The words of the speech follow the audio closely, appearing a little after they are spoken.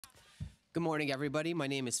Good morning, everybody. My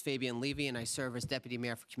name is Fabian Levy, and I serve as Deputy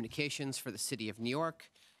Mayor for Communications for the City of New York.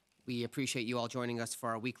 We appreciate you all joining us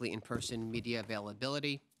for our weekly in-person media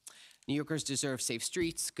availability. New Yorkers deserve safe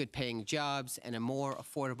streets, good-paying jobs, and a more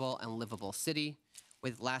affordable and livable city.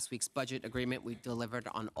 With last week's budget agreement, we delivered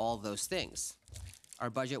on all those things. Our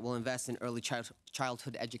budget will invest in early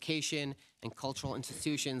childhood education and cultural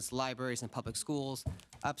institutions, libraries, and public schools,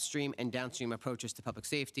 upstream and downstream approaches to public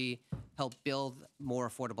safety, help build more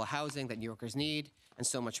affordable housing that New Yorkers need, and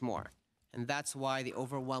so much more. And that's why the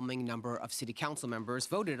overwhelming number of city council members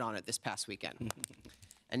voted on it this past weekend.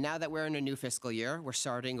 And now that we're in a new fiscal year, we're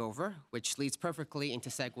starting over, which leads perfectly into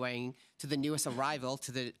segueing to the newest arrival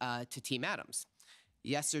to Team Adams.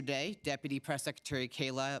 Yesterday, Deputy Press Secretary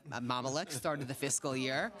Kayla Mamalek started the fiscal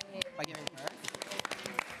year by giving birth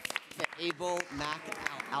to Abel Mac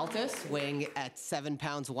Altus, weighing at 7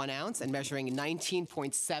 pounds 1 ounce and measuring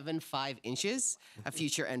 19.75 inches, a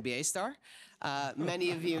future NBA star. Many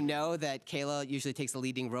of you know that Kayla usually takes a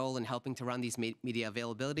leading role in helping to run these media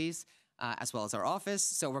availabilities, as well as our office.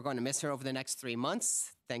 So we're going to miss her over the next 3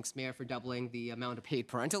 months. Thanks, Mayor, for doubling the amount of paid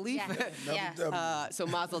parental leave. So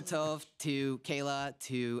mazel tov to Kayla,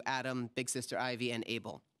 to Adam, Big Sister Ivy, and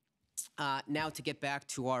Abel. Now to get back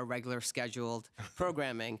to our regular scheduled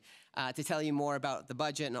programming, to tell you more about the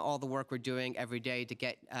budget and all the work we're doing every day to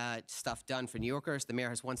get stuff done for New Yorkers. The Mayor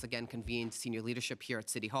has once again convened senior leadership here at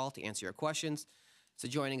City Hall to answer your questions. So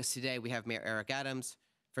joining us today, we have Mayor Eric Adams,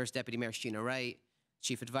 First Deputy Mayor Sheena Wright,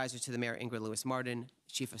 Chief Advisor to the Mayor Ingrid Lewis-Martin,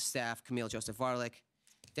 Chief of Staff Camille Joseph Varlick,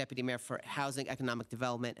 Deputy Mayor for Housing, Economic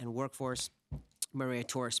Development, and Workforce Maria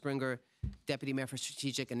Torres Springer, Deputy Mayor for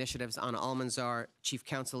Strategic Initiatives Anna Almanzar, Chief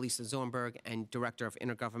Counsel Lisa Zornberg, and Director of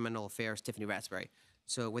Intergovernmental Affairs Tiffany Raspberry.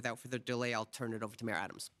 So without further delay, I'll turn it over to Mayor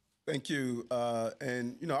Adams. Thank you.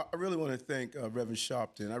 And, I really want to thank Reverend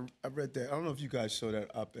Sharpton. I read that. I don't know if you guys saw that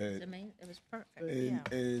op-ed. It was perfect.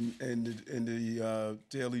 In the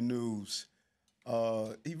Daily News.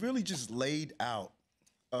 He really just laid out,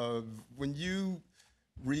 when you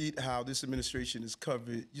read how this administration is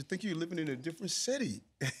covered, you think you're living in a different city.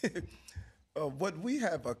 What we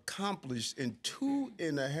have accomplished in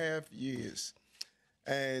 2.5 years.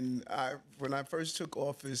 And when I first took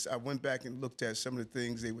office, I went back and looked at some of the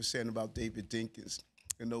things they were saying about David Dinkins,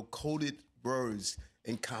 coded words,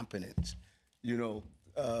 incompetent. We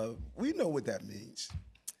know what that means.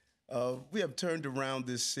 We have turned around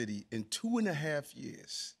this city in 2.5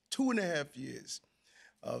 years. 2.5 years.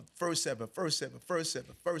 First ever.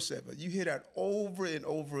 You hear that over and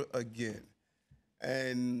over again.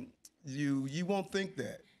 And you won't think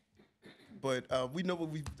that. But we know what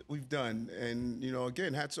we've done. And,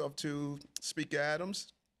 again, hats off to Speaker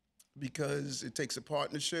Adams, because it takes a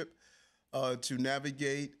partnership to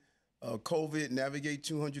navigate COVID, navigate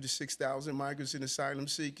 206,000 migrants and asylum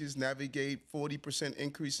seekers, navigate 40%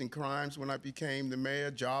 increase in crimes when I became the mayor.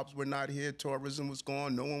 Jobs were not here. Tourism was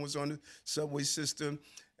gone. No one was on the subway system.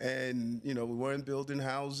 And, we weren't building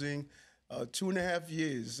housing. 2.5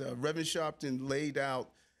 years. Reverend Sharpton laid out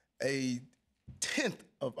a tenth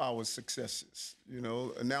of our successes.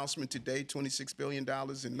 Announcement today, $26 billion in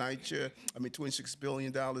NYCHA. $26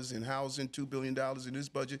 billion in housing, $2 billion in this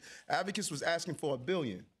budget. Advocates was asking for $1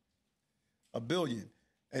 billion. $1 billion.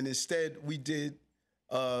 And instead, we did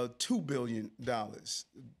 $2 billion.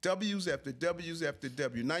 W's after W's after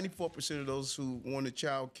W. 94% of those who wanted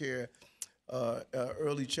child care,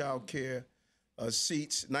 early child care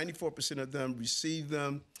seats, 94% of them received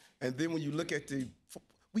them. And then when you look at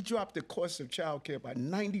we dropped the cost of child care by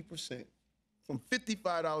 90%, from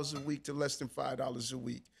 $55 a week to less than $5 a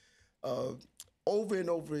week. Over and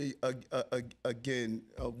over again,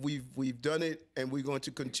 we've done it, and we're going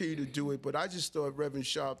to continue to do it. But I just thought Reverend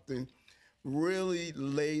Sharpton really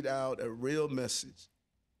laid out a real message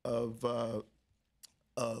of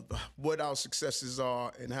what our successes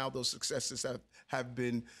are and how those successes have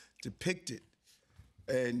been depicted.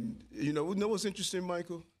 And what's interesting,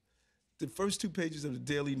 Michael? The first 2 pages of the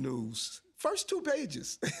Daily News. First 2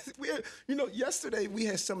 pages. Yesterday we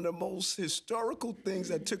had some of the most historical things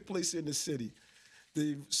that took place in the city.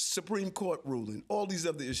 The Supreme Court ruling, all these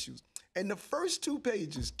other issues. And the first 2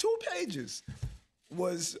 pages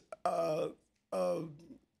was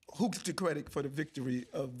who gets the credit for the victory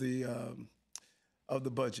of the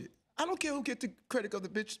budget. I don't care who gets the credit of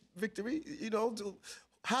the victory.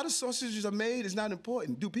 How the sausages are made is not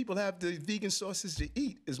important. Do people have the vegan sausage to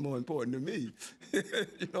eat is more important to me.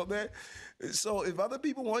 That? So if other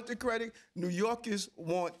people want the credit, New Yorkers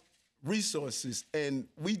want resources, and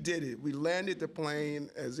we did it. We landed the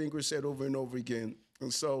plane, as Ingrid said over and over again.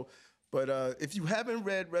 And so But if you haven't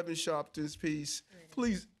read Reverend Sharpton's piece,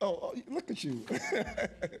 please, look at you.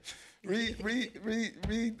 read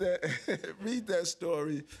that, read that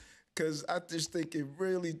story, because I just think it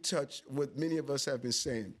really touched what many of us have been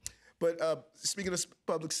saying. But speaking of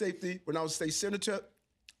public safety, when I was state senator,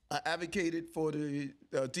 I advocated for the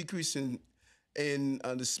decrease in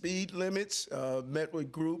the speed limits, met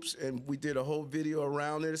with groups, and we did a whole video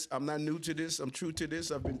around this. I'm not new to this. I'm true to this.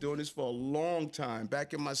 I've been doing this for a long time,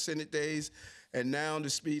 back in my Senate days, and now the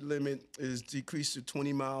speed limit is decreased to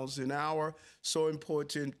 20 miles an hour. So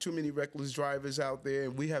important. Too many reckless drivers out there,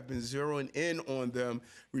 and we have been zeroing in on them,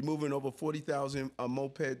 removing over 40,000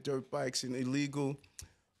 moped, dirt bikes, and illegal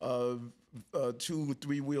 2- and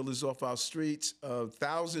 3-wheelers off our streets.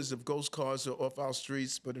 Thousands of ghost cars are off our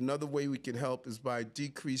streets, but another way we can help is by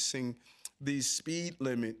decreasing the speed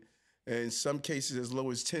limit. In some cases, as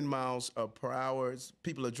low as 10 miles per hour.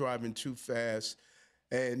 People are driving too fast.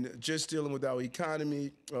 And just dealing with our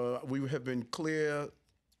economy, we have been clear: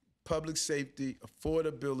 public safety,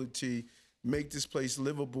 affordability, make this place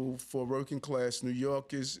livable for working class New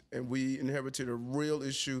Yorkers. And we inherited a real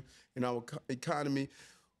issue in our economy.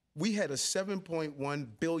 We had a $7.1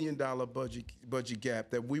 billion budget gap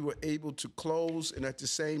that we were able to close, and at the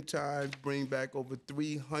same time bring back over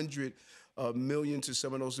 $300 million to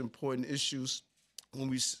some of those important issues when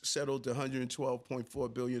we settled the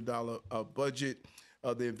 $112.4 billion budget.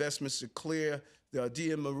 The investments are clear. The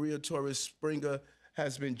Dia Maria Torres Springer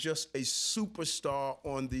has been just a superstar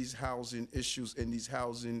on these housing issues and these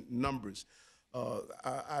housing numbers.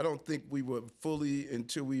 I don't think we were fully,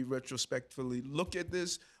 until we retrospectively look at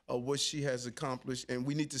this, what she has accomplished. And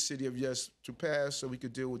we need the city of Yes to pass so we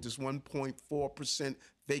could deal with this 1.4%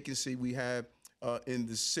 vacancy we have in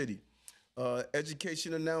the city.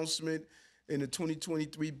 Education announcement in the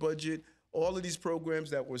 2023 budget, all of these programs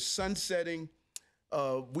that were sunsetting,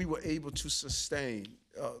 we were able to sustain.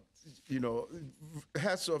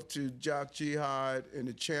 Hats off to Jock Jihad and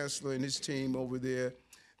the chancellor and his team over there.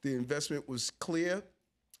 The investment was clear,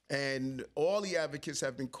 and all the advocates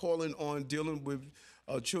have been calling on dealing with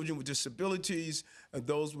children with disabilities,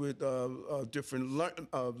 those with different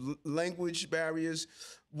language barriers.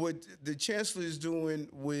 What the chancellor is doing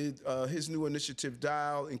with his new initiative,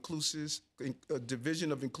 Dial Inclusive,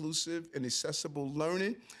 Division of Inclusive and Accessible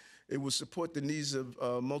Learning, it will support the needs of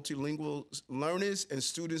multilingual learners and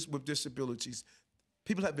students with disabilities.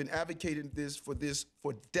 People have been advocating this for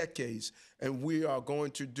decades, and we are going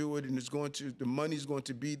to do it, and the money's going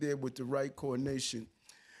to be there with the right coordination.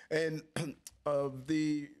 And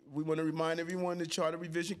we want to remind everyone the Charter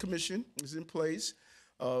Revision Commission is in place.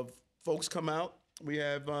 Folks come out. We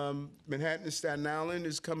have Manhattan and Staten Island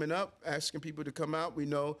is coming up, asking people to come out. We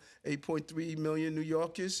know 8.3 million New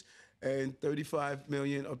Yorkers and 35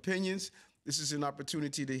 million opinions. This is an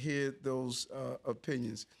opportunity to hear those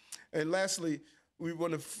opinions. And lastly, we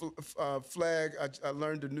want to flag, I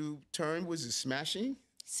learned a new term, was it smashing?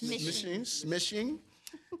 Smishing.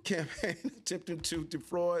 Campaign attempting to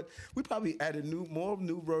defraud. We probably added more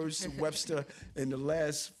new words to Webster in the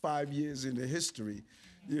last 5 years in the history,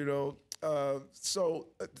 So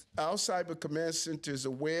our Cyber Command Center is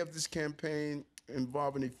aware of this campaign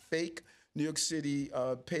involving a fake New York City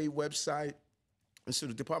pay website. And so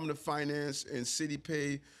the Department of Finance and City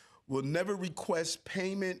Pay will never request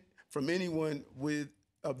payment from anyone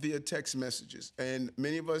via text messages. And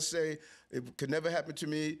many of us say, it could never happen to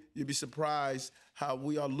me. You'd be surprised how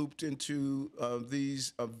we are looped into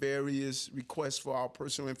these various requests for our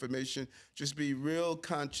personal information. Just be real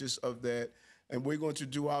conscious of that. And we're going to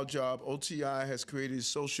do our job. OTI has created a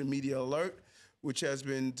social media alert, which has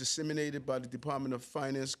been disseminated by the Department of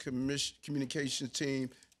Finance communications team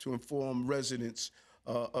to inform residents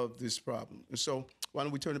of this problem. And so why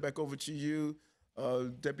don't we turn it back over to you,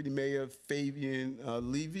 Deputy Mayor Fabian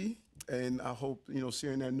Levy, and I hope,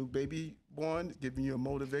 seeing that new baby born, giving you a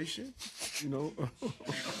motivation,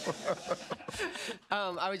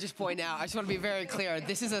 I would just point out, I just want to be very clear,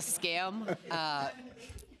 this is a scam.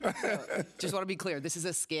 Just want to be clear, this is a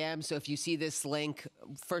scam. So if you see this link,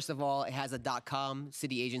 first of all, it has a .com.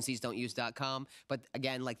 City agencies don't use .com. But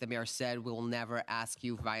again, like the mayor said, we'll never ask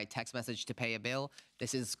you via text message to pay a bill.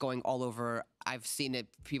 This is going all over. I've seen it.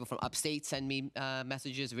 People from upstate send me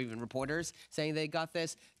messages, or even reporters saying they got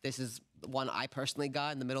this. This is one I personally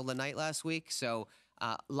got in the middle of the night last week. So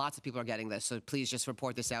lots of people are getting this. So please just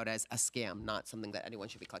report this out as a scam, not something that anyone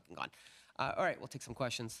should be clicking on. All right, we'll take some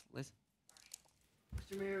questions. Liz?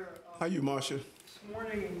 Mr. Mayor, how are you, Marcia? This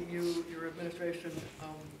morning, your administration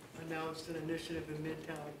announced an initiative in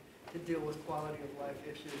Midtown to deal with quality of life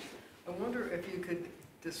issues. I wonder if you could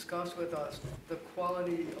discuss with us the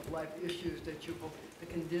quality of life issues that you hope, the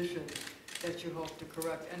conditions that you hope to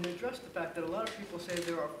correct, and address the fact that a lot of people say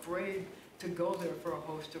they're afraid to go there for a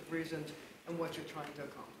host of reasons and what you're trying to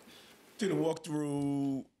accomplish. Did a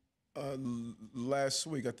walkthrough last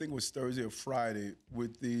week, I think it was Thursday or Friday,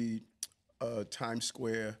 with the Times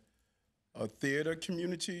Square theater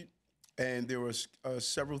community, and there were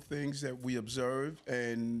several things that we observed,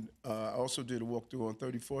 and I also did a walkthrough on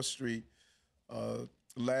 34th Street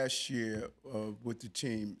last year with the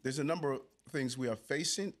team. There's a number of things we are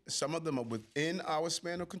facing. Some of them are within our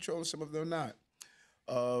span of control, and some of them are not.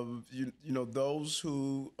 You know, those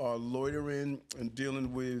who are loitering and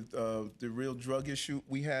dealing with the real drug issue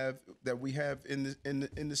we have in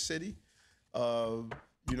the city.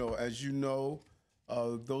 You know, as you know,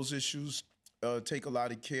 those issues take a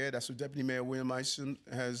lot of care. That's what Deputy Mayor William Eisen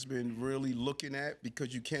has been really looking at,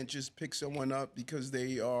 because you can't just pick someone up because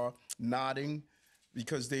they are nodding,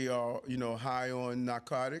 because they are, you know, high on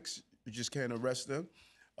narcotics. You just can't arrest them.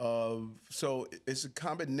 So it's a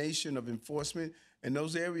combination of enforcement. In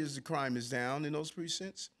those areas, the crime is down in those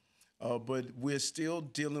precincts, but we're still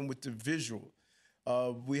dealing with the visual.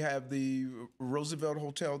 We have the Roosevelt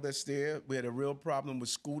Hotel that's there. We had a real problem with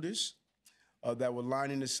scooters that were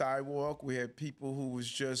lining the sidewalk. We had people who was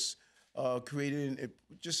just creating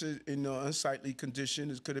in an unsightly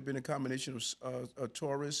condition. It could have been a combination of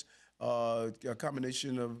tourists, a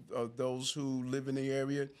combination of those who live in the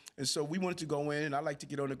area. And so we wanted to go in, and I like to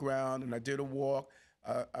get on the ground, and I did a walk.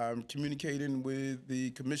 I'm communicating with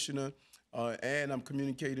the commissioner, and I'm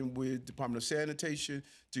communicating with Department of Sanitation,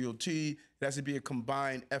 DOT. It has to be a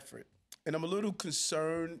combined effort. And I'm a little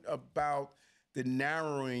concerned about the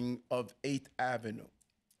narrowing of 8th Avenue.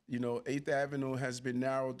 You know, 8th Avenue has been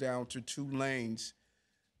narrowed down to 2 lanes,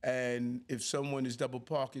 and if someone is double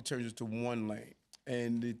parked, it turns into 1 lane.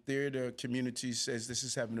 And the theater community says this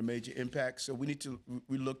is having a major impact, so we need to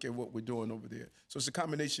relook at what we're doing over there. So it's a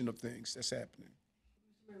combination of things that's happening.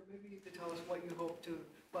 Mr. Mayor, maybe you could tell us what you hope to,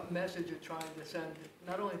 what message you're trying to send,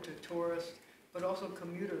 not only to tourists, but also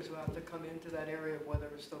commuters who have to come into that area, whether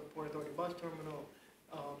it's the Port Authority bus terminal,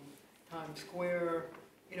 Times Square.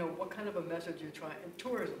 You know, what kind of a message you're trying, in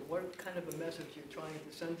tourism, what kind of a message you're trying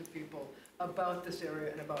to send to people about this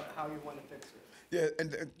area and about how you want to fix it? Yeah,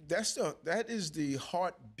 and that is the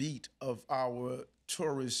heartbeat of our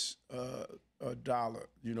tourist dollar.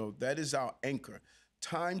 You know, that is our anchor.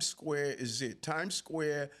 Times Square is it. Times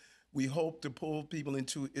Square, we hope to pull people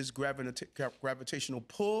into its gravitational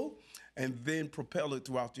pull and then propel it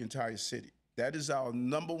throughout the entire city. That is our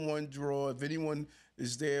 #1 draw. If anyone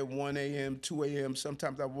is there 1 a.m., 2 a.m.,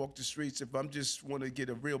 sometimes I walk the streets. If I'm just want to get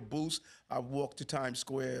a real boost, I walk to Times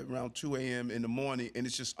Square around 2 a.m. in the morning, and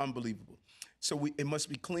it's just unbelievable. So it must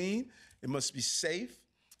be clean, it must be safe,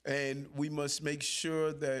 and we must make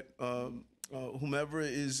sure that whomever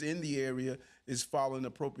is in the area is following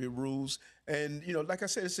appropriate rules. And, you know, like I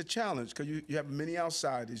said, it's a challenge because you have many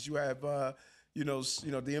outsiders. You have, you know,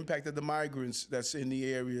 the impact of the migrants that's in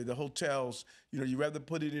the area, the hotels. You know, you rather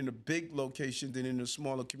put it in a big location than in a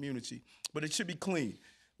smaller community. But it should be clean.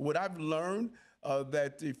 What I've learned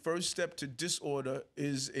that the first step to disorder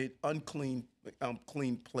is an unclean,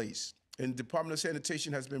 clean place. And Department of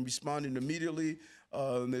Sanitation has been responding immediately.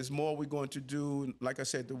 There's more we're going to do. Like I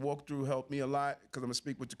said, the walkthrough helped me a lot because I'm going to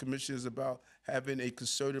speak with the commissioners about having a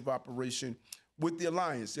concerted operation with the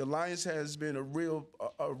Alliance. The Alliance has been a real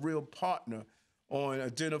partner on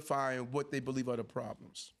identifying what they believe are the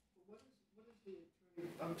problems. What is the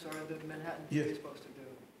attorney, I'm sorry, the Manhattan DA supposed to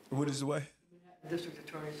do? What is the way? The district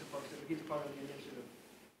attorney is supposed to do. He's part of the initiative.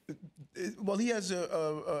 Well, he has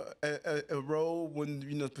a role when,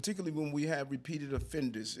 you know, particularly when we have repeated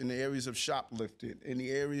offenders in the areas of shoplifting, in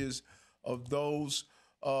the areas of those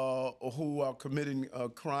who are committing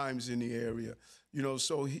crimes in the area. You know,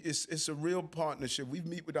 so it's a real partnership. We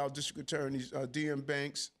meet with our district attorneys, DM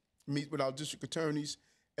Banks, meet with our district attorneys,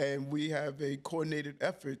 and we have a coordinated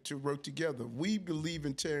effort to work together. We believe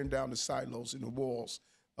in tearing down the silos and the walls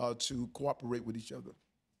to cooperate with each other.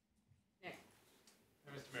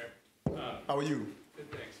 Mr. Mayor. How are you?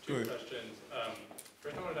 Good, thanks. Two questions.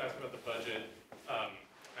 First, I wanted to ask about the budget.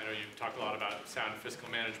 I know you talked a lot about sound fiscal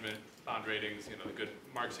management, bond ratings, you know, the good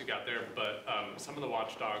marks you got there, but some of the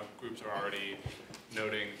watchdog groups are already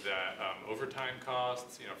noting that overtime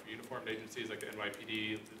costs, you know, for uniformed agencies like the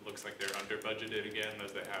NYPD, it looks like they're under budgeted again,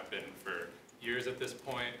 as they have been for years at this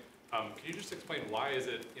point. Can you just explain why is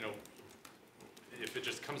it, you know, if it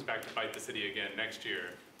just comes back to bite the city again next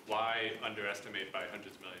year, why underestimate by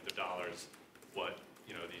hundreds of millions of dollars what,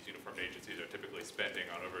 you know, these uniformed agencies are typically spending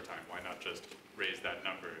on overtime? Why not just raise that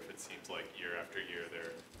number if it seems like year after year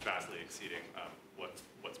they're vastly exceeding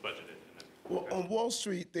what's budgeted? And then, Well, on Wall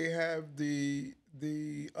Street, they have the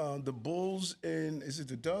bulls and is it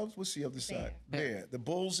the doves? What's the other side? Bear. The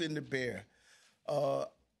bulls and the bear. Uh,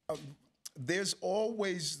 there's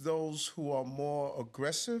always those who are more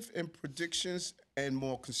aggressive in predictions and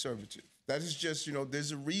more conservative. That is just,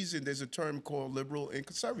 there's a reason, there's a term called liberal and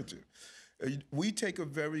conservative. We take a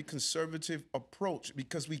very conservative approach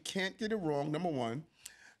because we can't get it wrong, number one.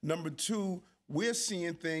 Number two, we're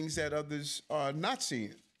seeing things that others are not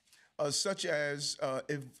seeing. Such as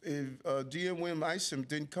if D.M. William Isom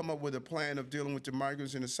didn't come up with a plan of dealing with the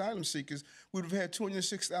migrants and asylum seekers, we would have had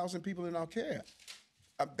 206,000 people in our care.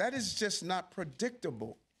 That is just not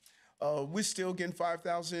predictable. We're still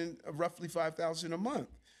getting roughly 5,000 a month.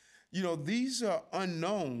 These are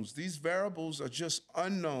unknowns. These variables are just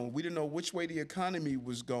unknown. We didn't know which way the economy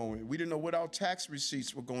was going. We didn't know what our tax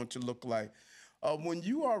receipts were going to look like. When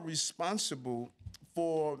you are responsible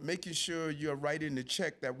for making sure you're writing the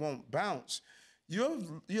check that won't bounce, you're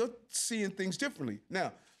seeing things differently.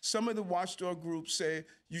 Now, some of the watchdog groups say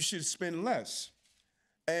you should spend less.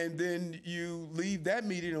 And then you leave that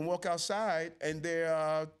meeting and walk outside, and there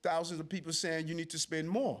are thousands of people saying you need to spend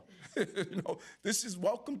more. This is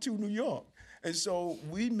welcome to New York. And so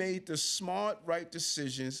we made the smart, right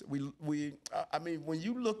decisions. When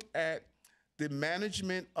you look at the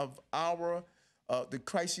management of the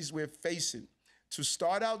crises we're facing, to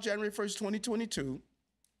start out January 1st, 2022,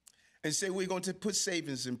 and say we're going to put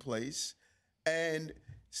savings in place, and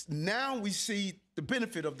now we see the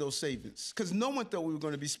benefit of those savings, because no one thought we were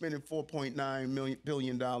going to be spending $4.9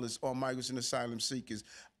 billion on migrants and asylum seekers.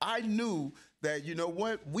 I knew that,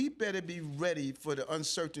 we better be ready for the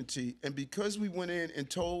uncertainty. And because we went in and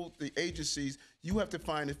told the agencies, you have to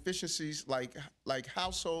find efficiencies like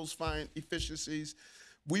households find efficiencies,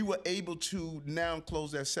 we were able to now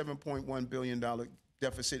close that $7.1 billion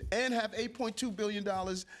deficit and have $8.2 billion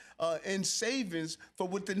in savings for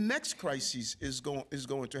what the next crisis is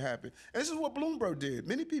going to happen. And this is what Bloomberg did.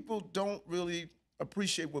 Many people don't really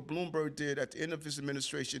appreciate what Bloomberg did at the end of his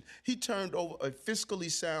administration. He turned over a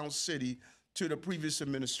fiscally sound city to the previous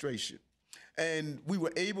administration. And we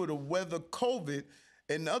were able to weather COVID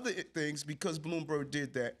and other things because Bloomberg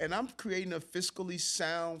did that. And I'm creating a fiscally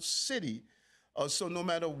sound city. So no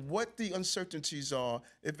matter what the uncertainties are,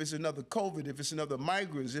 if it's another COVID, if it's another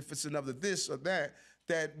migrants, if it's another this or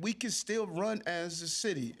that we can still run as a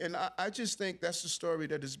city. And I just think that's the story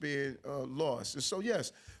that is being lost. And so,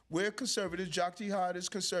 yes, we're conservative. Jock Jihad is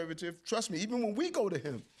conservative. Trust me, even when we go to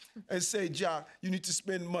him and say, Jock, you need to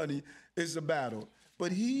spend money, it's a battle.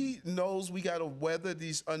 But he knows we got to weather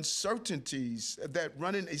these uncertainties that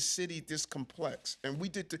running a city this complex. And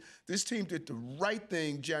this team did the right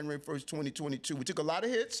thing January 1st, 2022. We took a lot of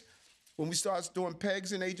hits. When we started doing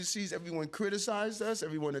pegs in agencies, everyone criticized us,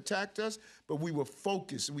 everyone attacked us, but we were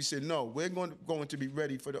focused. And we said, no, we're going to be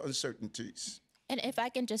ready for the uncertainties. And if I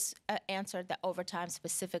can just answer the overtime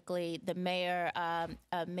specifically, the mayor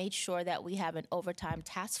made sure that we have an overtime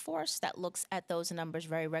task force that looks at those numbers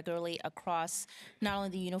very regularly across not only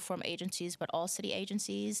the uniform agencies, but all city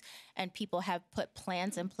agencies. And people have put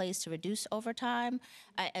plans in place to reduce overtime.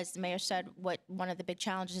 As the mayor said, one of the big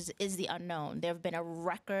challenges is the unknown. There have been a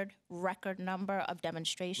record number of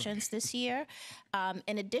demonstrations this year.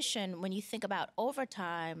 In addition, when you think about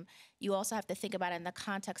overtime, you also have to think about it in the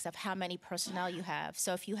context of how many personnel you have.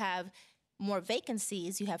 So if you have more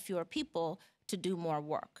vacancies, you have fewer people to do more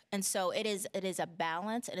work. And so it is a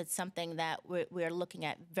balance, and it's something that we're looking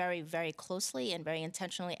at very, very closely and very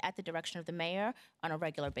intentionally at the direction of the mayor on a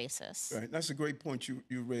regular basis. Right, that's a great point you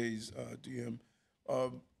raised, DM.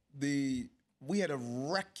 We had a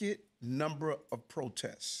record number of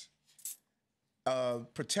protests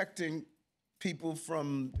protecting people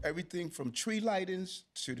from everything from tree lightings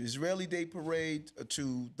to the Israeli Day Parade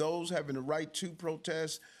to those having the right to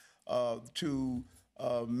protest to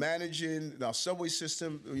managing our subway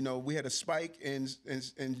system. We had a spike in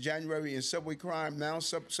January in subway crime. Now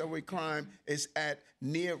subway crime is at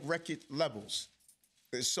near record levels.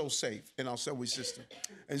 It's so safe in our subway system.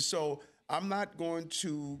 And so I'm not going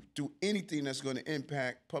to do anything that's going to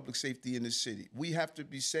impact public safety in the city. We have to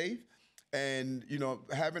be safe. And,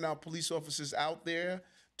 having our police officers out there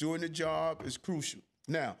doing the job is crucial.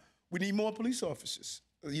 Now, we need more police officers.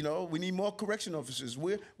 We need more correction officers.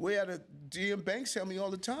 We're at DM Banks tell me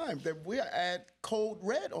all the time that we're at code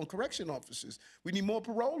red on correction officers. We need more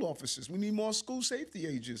parole officers. We need more school safety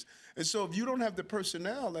agents. And so if you don't have the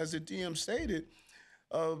personnel, as the DM stated,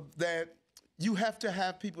 that you have to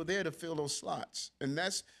have people there to fill those slots. And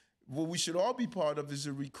what we should all be part of is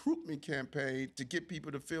a recruitment campaign to get people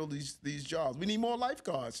to fill these jobs. We need more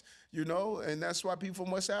lifeguards, you know, and that's why people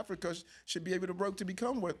from West Africa should be able to work to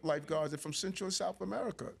become lifeguards, and from Central and South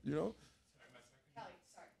America, you know.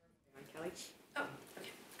 Kelly? Oh, okay.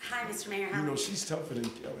 Hi, Mr. Mayor. How You are know, you? she's tougher than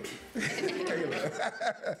Kelly.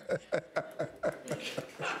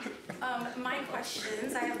 My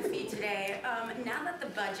questions, I have a few today. Now that the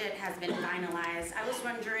budget has been finalized, I was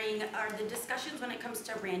wondering, are the discussions when it comes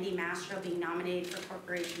to Randy Mastro being nominated for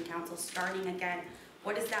Corporation Counsel starting again?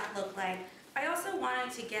 What does that look like? I also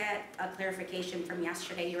wanted to get a clarification from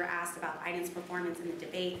yesterday. You were asked about Biden's performance in the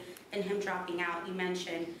debate and him dropping out. You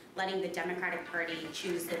mentioned letting the Democratic Party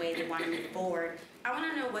choose the way they want to move forward. I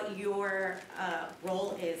want to know what your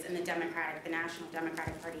role is in the National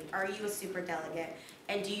Democratic Party. Are you a superdelegate?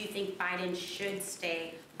 And do you think Biden should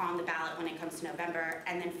stay on the ballot when it comes to November?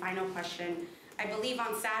 And then final question, I believe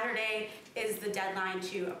on Saturday is the deadline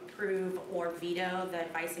to approve or veto the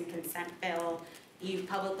advice and consent bill. You've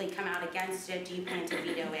publicly come out against it. Do you plan to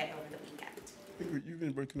veto it over the weekend? You've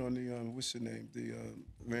been working on the, what's the name? The,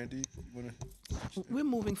 Randy, you wanna? We're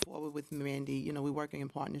moving forward with Randy. You know, we're working in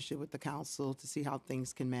partnership with the council to see how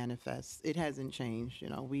things can manifest. It hasn't changed. You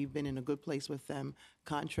know, we've been in a good place with them,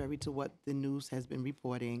 contrary to what the news has been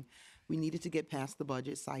reporting. We needed to get past the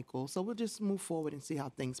budget cycle, so we'll just move forward and see how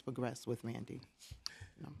things progress with Randy.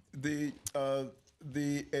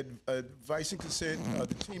 The advice and consent,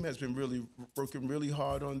 the team has been really working really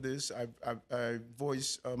hard on this. I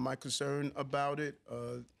voiced my concern about it.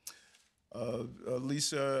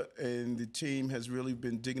 Lisa and the team has really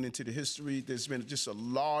been digging into the history. There's been just a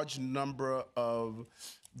large number of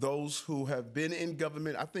those who have been in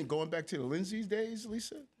government, I think going back to the Lindsay's days,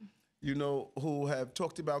 Lisa, you know, who have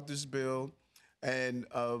talked about this bill. And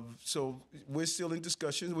so we're still in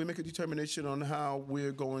discussions. We make a determination on how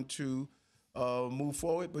we're going to move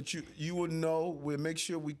forward. But you will know, we'll make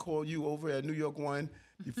sure we call you over at New York One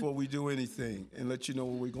before we do anything and let you know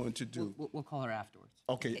what we're going to do. We'll call her afterwards.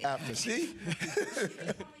 Okay, after. See?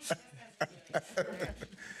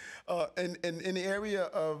 And in the area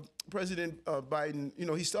of President Biden, you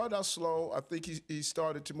know, he started out slow. I think he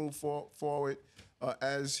started to move forward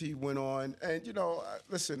as he went on. And, you know,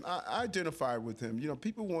 listen, I identify with him. You know,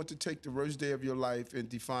 people want to take the worst day of your life and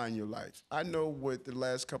define your life. I know what the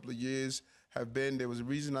last couple of years have been. There was a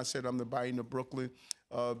reason I said I'm the Biden of Brooklyn,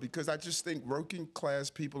 because I just think working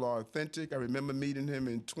class people are authentic. I remember meeting him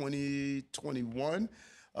in 2021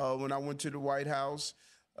 when I went to the White House,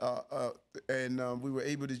 and we were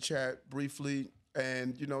able to chat briefly.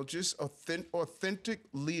 And, you know, just authentic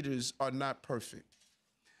leaders are not perfect.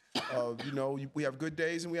 You know, we have good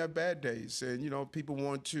days and we have bad days. And, you know, people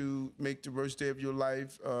want to make the worst day of your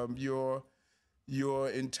life your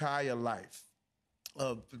entire life.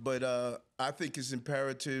 But I think it's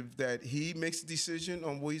imperative that he makes a decision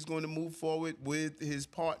on where he's going to move forward with his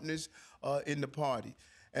partners in the party.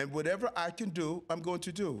 And whatever I can do, I'm going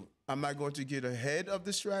to do. I'm not going to get ahead of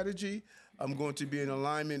the strategy. I'm going to be in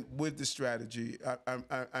alignment with the strategy.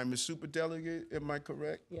 I'm a superdelegate, am I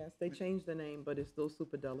correct? Yes, they changed the name, but it's still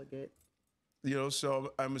superdelegate. You know,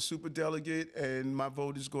 so I'm a superdelegate, and my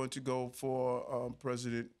vote is going to go for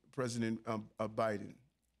President Biden.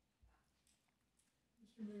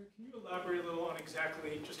 Mr. Mayor, can you elaborate a little on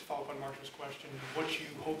exactly, just to follow up on Marcia's question, what you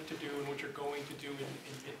hope to do and what you're going to do in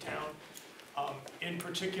Midtown? In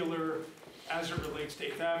particular, as it relates to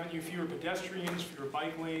 8th Avenue, fewer pedestrians, fewer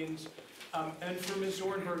bike lanes. And for Ms.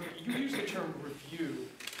 Zornberg, you use the term review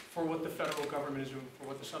for what the federal government is doing, for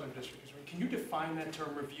what the Southern District is doing. Can you define that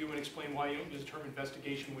term review and explain why you don't use the term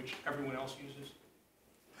investigation, which everyone else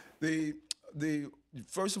uses?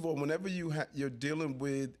 First of all, whenever you're dealing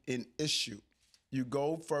with an issue, you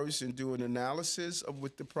go first and do an analysis of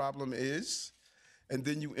what the problem is, and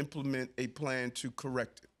then you implement a plan to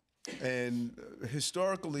correct it. And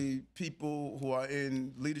historically, people who are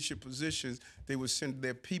in leadership positions, they would send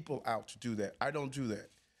their people out to do that. I don't do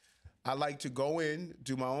that. I like to go in,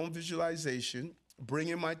 do my own visualization, bring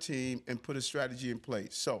in my team, and put a strategy in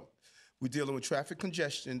place. So we're dealing with traffic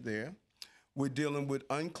congestion there. We're dealing with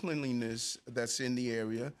uncleanliness that's in the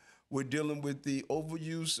area. We're dealing with the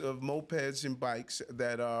overuse of mopeds and bikes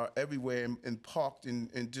that are everywhere and parked in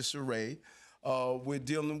disarray. We're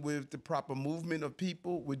dealing with the proper movement of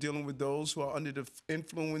people. We're dealing with those who are under the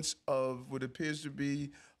influence of what appears to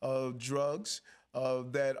be drugs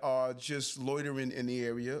that are just loitering in the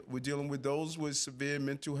area. We're dealing with those with severe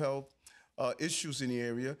mental health issues in the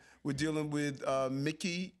area. We're dealing with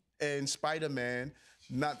Mickey and Spider-Man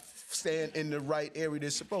not staying in the right area they're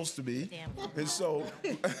supposed to be. Damn. And so,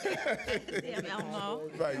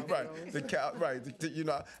 right.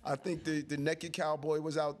 I think the naked cowboy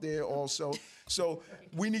was out there also. So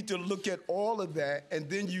we need to look at all of that, and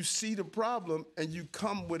then you see the problem, and you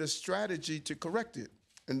come with a strategy to correct it.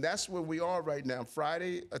 And that's where we are right now.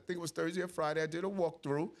 Friday, I think it was Thursday or Friday, I did a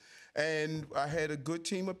walkthrough, and I had a good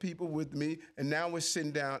team of people with me, and now we're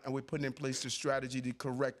sitting down and we're putting in place the strategy to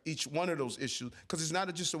correct each one of those issues, because it's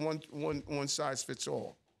not just a one size fits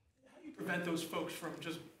all. How do you prevent those folks from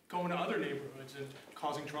just going to other neighborhoods and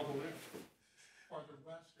causing trouble there? Farther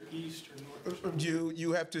west or east or north?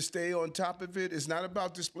 You have to stay on top of it. It's not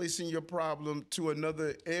about displacing your problem to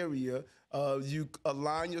another area. You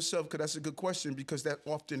align yourself, because that's a good question, because that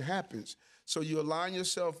often happens. So you align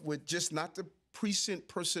yourself with just not the precinct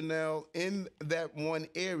personnel in that one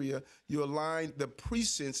area. You align the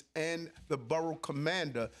precincts and the borough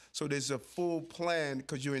commander, so there's a full plan,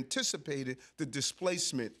 because you anticipated the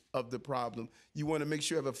displacement of the problem. You want to make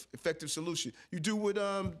sure you have an effective solution. You do what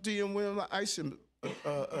DM William Isom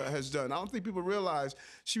has done. I don't think people realize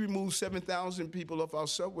she removed 7,000 people off our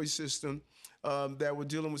subway system that were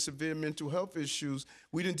dealing with severe mental health issues.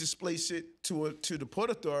 We didn't displace it to the Port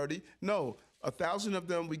Authority. No, 1,000 of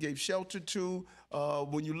them we gave shelter to.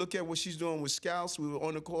 When you look at what she's doing with Scouts, we were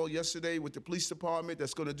on a call yesterday with the police department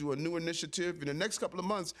that's going to do a new initiative. In the next couple of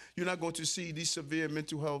months, you're not going to see these severe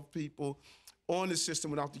mental health people on the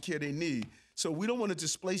system without the care they need. So we don't want to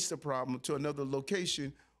displace the problem to another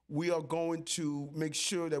location. We are going to make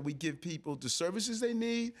sure that we give people the services they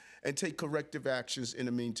need and take corrective actions in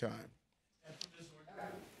the meantime.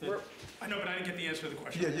 I know, but I didn't get the answer to the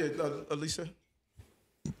question. Yeah, Lisa?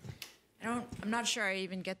 I'm not sure I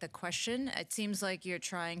even get the question. It seems like you're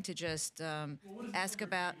trying to just ask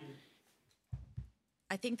about.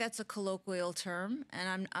 I think that's a colloquial term,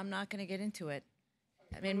 and I'm not going to get into it.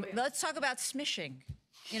 I mean, let's talk about smishing.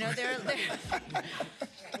 You know, they're Well,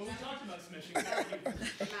 we talked about smishing. Are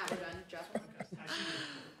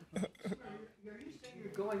you saying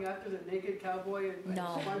you're going after the naked cowboy and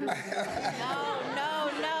No. Spider-Man?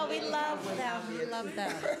 No, we love them. We love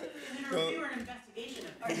them. Review an investigation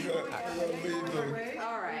of Are you going after their way?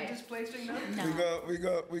 All right. Are you displacing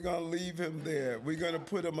them? We're gonna leave him there. We're gonna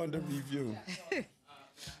put him under review.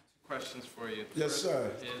 Questions for you. Yes, First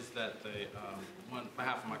sir. Is that on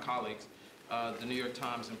behalf of my colleagues, the New York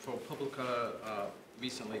Times and ProPublica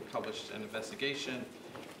recently published an investigation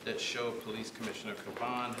that showed Police Commissioner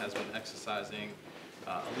Caban has been exercising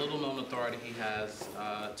a little-known authority he has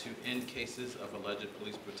to end cases of alleged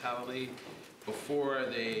police brutality before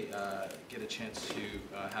they get a chance to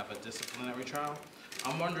have a disciplinary trial.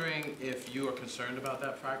 I'm wondering if you are concerned about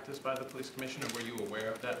that practice by the police commissioner. Were you aware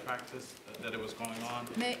of that practice, that it was going on?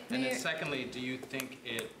 And then secondly, do you think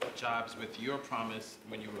it jives with your promise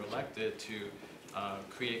when you were elected to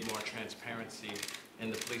create more transparency in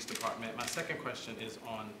the police department? My second question is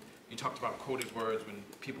on, you talked about coded words when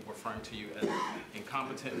people were referring to you as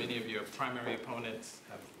incompetent. Many of your primary opponents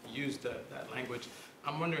have used that language.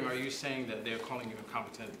 I'm wondering, are you saying that they're calling you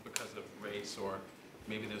incompetent because of race, or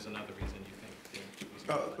maybe there's another reason you think they're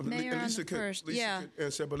Mayor, on the first, Lisa could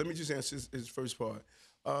answer, but let me just answer his first part.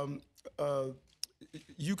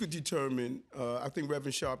 You could determine, I think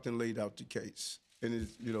Reverend Sharpton laid out the case. And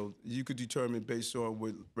you could determine based on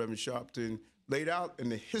what Reverend Sharpton laid out and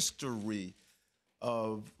the history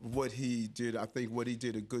of what he did. I think what he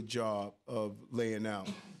did a good job of laying out.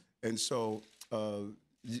 And so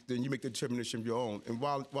then you make the determination of your own. And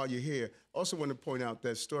while you're here, I also want to point out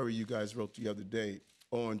that story you guys wrote the other day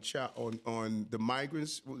on the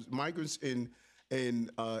migrants in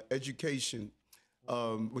education,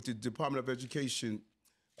 what the Department of Education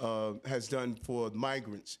has done for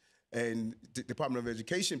migrants. And the Department of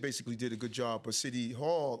Education basically did a good job, but City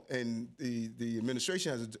Hall and the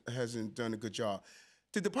administration hasn't done a good job.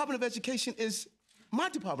 The Department of Education is my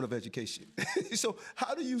Department of Education. So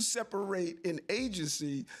how do you separate an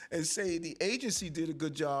agency and say the agency did a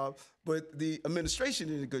good job, but the administration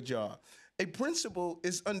did a good job? A principal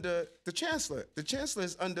is under the chancellor. The chancellor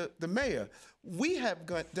is under the mayor. We have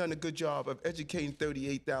done a good job of educating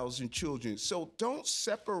 38,000 children. So don't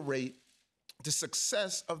separate the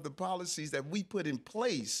success of the policies that we put in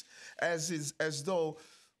place as though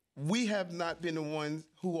we have not been the ones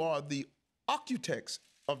who are the architects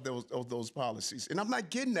of those policies. And I'm not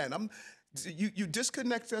getting that. You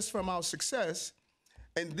disconnect us from our success,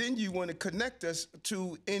 and then you want to connect us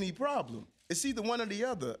to any problem. It's either one or the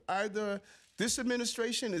other. Either this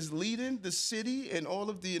administration is leading the city in all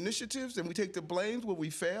of the initiatives, and we take the blame where we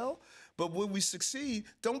fail, but when we succeed,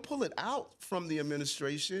 don't pull it out from the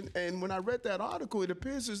administration. And when I read that article, it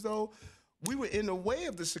appears as though we were in the way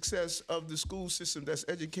of the success of the school system that's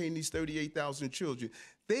educating these 38,000 children.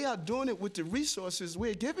 They are doing it with the resources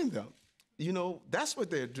we're giving them. You know, that's what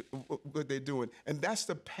they're doing. And that's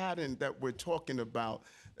the pattern that we're talking about,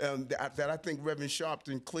 that I think Reverend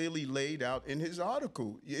Sharpton clearly laid out in his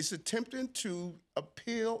article. It's attempting to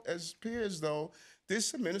appear as though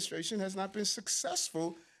this administration has not been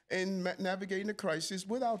successful in navigating the crisis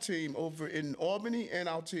with our team over in Albany and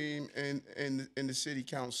our team in the city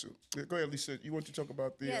council. Go ahead, Lisa. You want to talk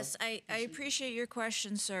about the... Yes, I appreciate your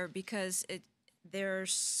question, sir, because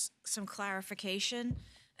there's some clarification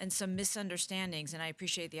and some misunderstandings, and I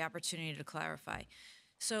appreciate the opportunity to clarify.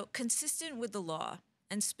 So consistent with the law,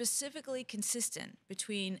 and specifically consistent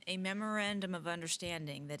between a memorandum of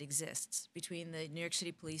understanding that exists between the New York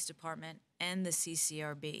City Police Department and the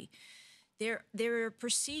CCRB, there are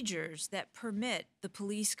procedures that permit the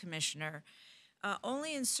police commissioner,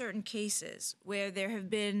 only in certain cases where there have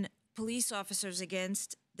been police officers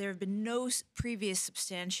there have been no previous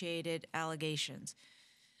substantiated allegations.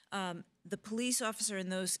 The police officer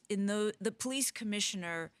the police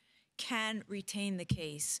commissioner can retain the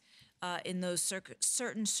case in those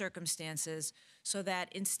certain circumstances, so that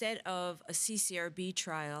instead of a CCRB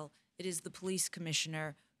trial, it is the police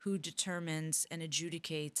commissioner who determines and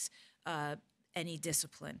adjudicates any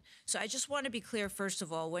discipline. So I just want to be clear, first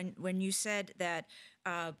of all, when you said that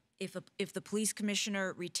if the police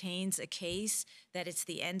commissioner retains a case, that it's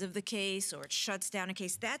the end of the case or it shuts down a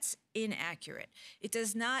case, that's inaccurate. It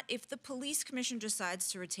does not, if the police commissioner decides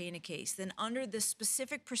to retain a case, then under the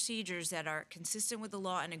specific procedures that are consistent with the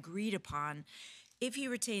law and agreed upon, if he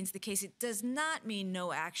retains the case, it does not mean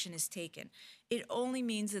no action is taken. It only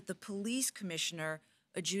means that the police commissioner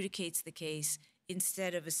adjudicates the case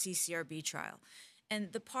instead of a CCRB trial.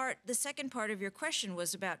 And the second part of your question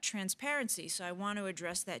was about transparency, so I want to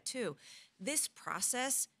address that too. This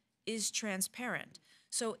process is transparent.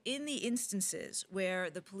 So in the instances where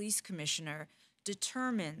the police commissioner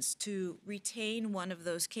determines to retain one of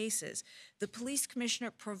those cases, the police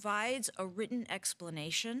commissioner provides a written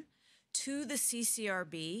explanation to the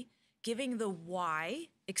CCRB, giving the why,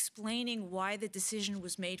 explaining why the decision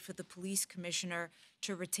was made for the police commissioner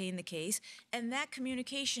to retain the case, and that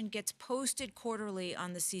communication gets posted quarterly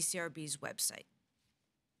on the CCRB's website.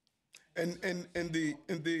 And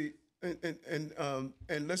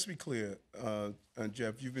let's be clear,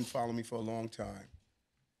 Jeff, you've been following me for a long time.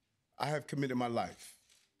 I have committed my life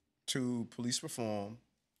to police reform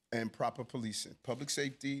and proper policing, public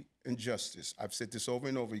safety and justice. I've said this over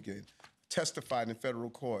and over again. Testified in federal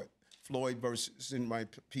court, Floyd versus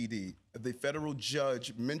NYPD. The federal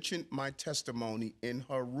judge mentioned my testimony in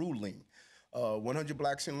her ruling. 100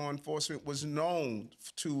 Blacks in Law Enforcement was known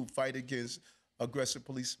to fight against aggressive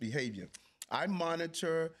police behavior. I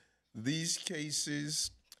monitor these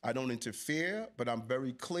cases. I don't interfere, but I'm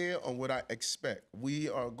very clear on what I expect. We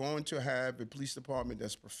are going to have a police department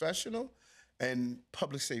that's professional and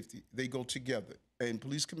public safety. They go together. And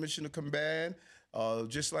Police Commissioner Caban,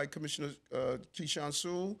 just like Commissioner Keyshawn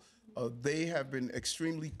Sewell, they have been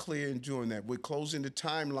extremely clear in doing that. We're closing the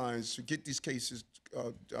timelines to get these cases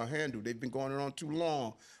handled. They've been going on too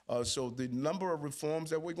long. So the number of reforms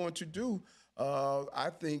that we're going to do, I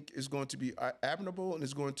think, is going to be admirable and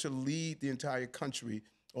is going to lead the entire country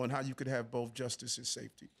on how you could have both justice and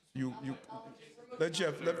safety. Let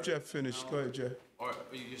Jeff finish. Go ahead, Jeff. Or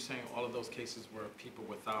you're saying all of those cases were people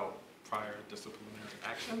without prior disciplinary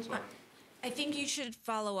actions? Or? I think you should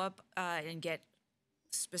follow up and get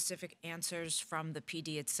specific answers from the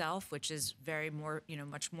PD itself, which is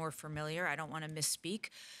much more familiar. I don't want to misspeak,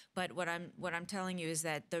 but what I'm telling you is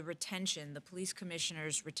that the police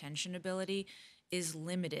commissioner's retention ability is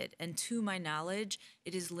limited, and to my knowledge,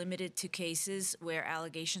 it is limited to cases where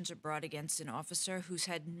allegations are brought against an officer who's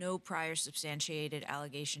had no prior substantiated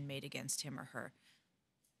allegation made against him or her.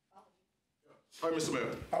 Hi, Mr.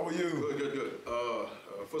 Mayor. How are you? Good.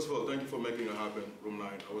 First of all, thank you for making it happen, Room 9.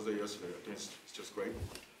 I was there yesterday. I think it's just great.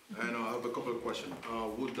 And I have a couple of questions.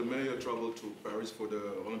 Would the mayor travel to Paris for the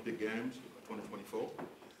Olympic Games 2024?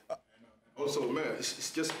 Also, Mayor,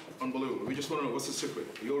 it's just unbelievable. We just want to know what's the secret.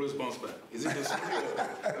 You always bounce back. Is it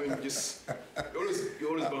just you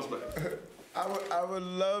always bounce back. I would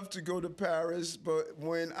love to go to Paris, but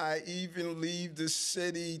when I even leave the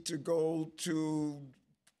city to go to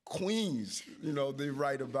Queens, they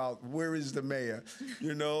write about where is the mayor.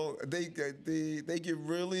 They get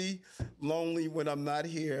really lonely when I'm not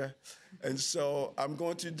here. And so I'm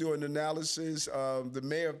going to do an analysis. The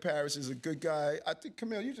mayor of Paris is a good guy. I think,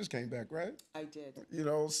 Camille, you just came back, right? I did.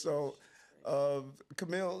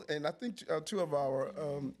 Camille and I think two of our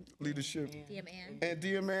leadership. Diamanne. And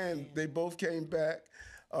Diamanne, they both came back.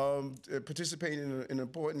 participating in an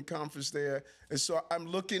important conference there. And so I'm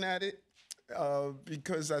looking at it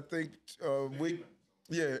because I think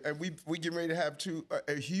and we getting ready to have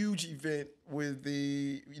a huge event with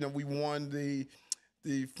we won the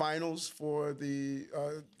finals for the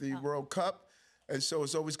World Cup. And so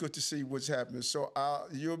it's always good to see what's happening. So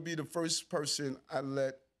you'll be the first person I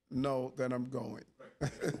let know that I'm going.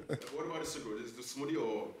 What about the secret? Is the smoothie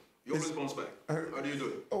or you always bounce back? How do you do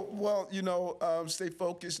it? Oh, well, stay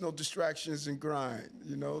focused, no distractions, and grind.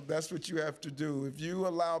 That's what you have to do. If you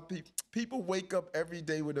allow people wake up every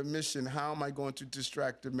day with a mission, how am I going to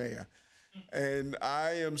distract the mayor? And I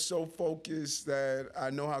am so focused that I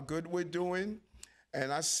know how good we're doing.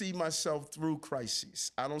 And I see myself through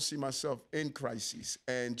crises. I don't see myself in crises.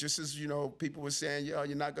 And just as, people were saying,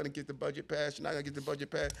 you're not going to get the budget passed, you're not going to get the budget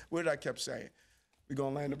passed, what did I kept saying? We're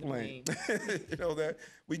going to land the plane. That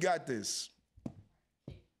we got this.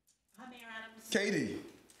 Hi, Mayor Adams. Katie.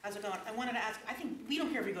 How's it going? I wanted to ask, I think we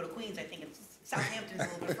don't care if you go to Queens. I think it's Southampton's a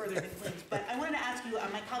little bit further than Queens. But I wanted to ask you,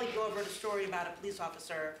 my colleague go over a story about a police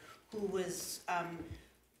officer who was,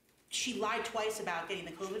 she lied twice about getting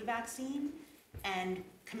the COVID vaccine. And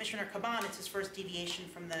Commissioner Caban, it's his first deviation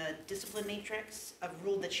from the discipline matrix,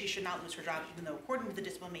 ruled that she should not lose her job, even though according to the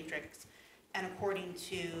discipline matrix and according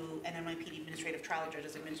to an NYPD administrative trial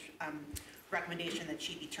judge's recommendation that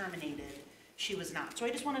she be terminated, she was not. So I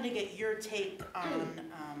just wanted to get your take on...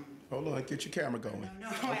 Hold on, get your camera going. No,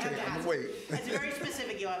 I have to ask. Wait. It's very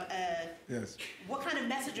specific. Yes. What kind of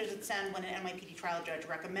message does it send when an NYPD trial judge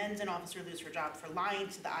recommends an officer lose her job for lying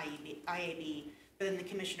to the IAB, but then the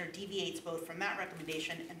commissioner deviates both from that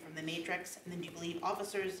recommendation and from the matrix? And then do you believe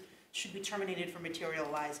officers should be terminated for material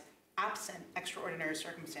lies absent extraordinary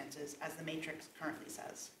circumstances, as the matrix currently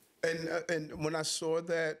says? And when I saw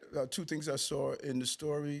that, two things I saw in the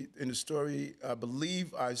story. In the story, I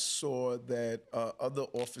believe I saw that other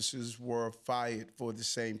officers were fired for the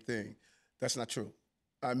same thing. That's not true.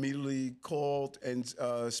 I immediately called and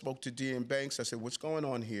spoke to D.M. Banks. I said, what's going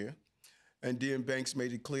on here? And D.M. Banks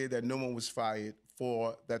made it clear that no one was fired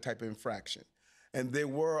for that type of infraction. And there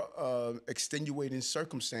were extenuating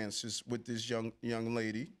circumstances with this young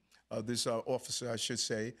lady, this officer, I should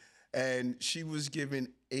say, and she was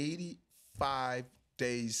given 85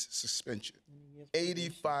 days suspension,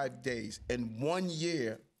 85 days, and 1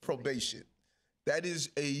 year probation. That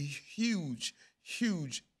is a huge,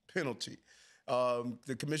 huge penalty.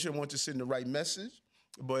 The commissioner wants to send the right message,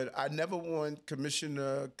 but I never want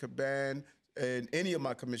Commissioner Caban and any of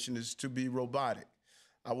my commissioners to be robotic.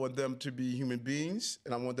 I want them to be human beings,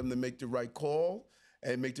 and I want them to make the right call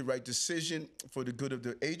and make the right decision for the good of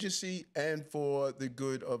the agency and for the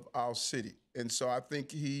good of our city. And so I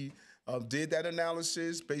think he did that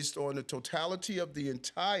analysis based on the totality of the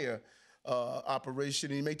entire operation,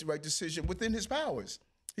 and he made the right decision within his powers.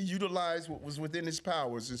 He utilized what was within his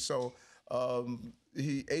powers. And so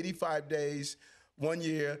 85 days, 1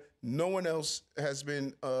 year, no one else has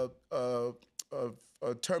been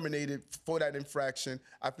terminated for that infraction.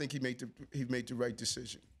 I think he made the right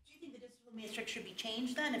decision. Do you think the discipline matrix should be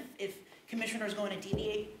changed then if commissioner is going to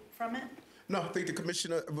deviate from it? No, I think the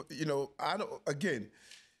commissioner, you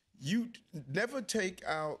never take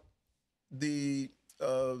out the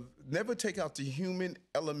human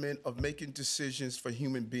element of making decisions for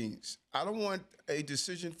human beings. I don't want a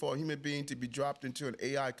decision for a human being to be dropped into an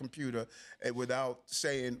AI computer without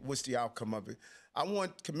saying what's the outcome of it. I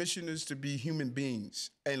want commissioners to be human beings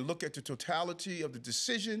and look at the totality of the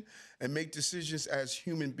decision and make decisions as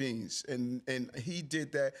human beings. And he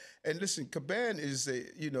did that. And listen, Caban is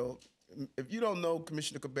if you don't know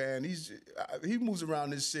Commissioner Caban, he moves around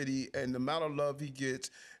this city, and the amount of love he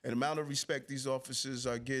gets and the amount of respect these officers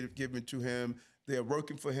are given to him, they're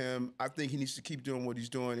working for him. I think he needs to keep doing what he's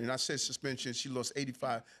doing. And I said suspension, she lost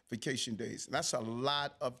 85 vacation days. And that's a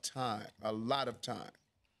lot of time,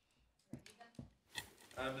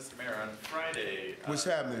 Mr. Mayor, on Friday... What's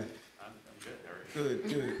happening? I'm good, how are you?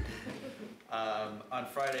 Good. On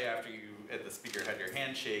Friday, after you and the speaker had your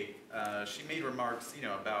handshake, she made remarks,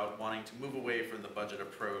 about wanting to move away from the budget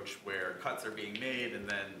approach where cuts are being made and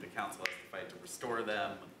then the council has to fight to restore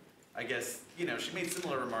them. I guess, she made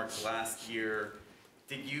similar remarks last year.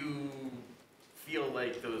 Did you feel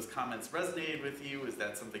like those comments resonated with you? Is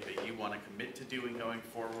that something that you want to commit to doing going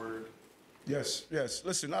forward? Yes.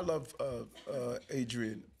 Listen, I love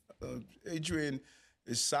Adrian. Adrian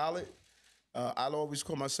is solid. I'll always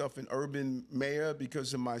call myself an urban mayor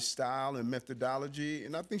because of my style and methodology,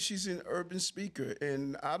 and I think she's an urban speaker.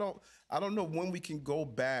 And I don't know when we can go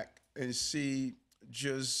back and see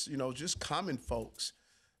just common folks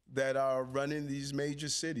that are running these major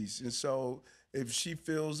cities. And so if she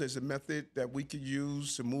feels there's a method that we could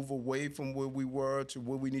use to move away from where we were to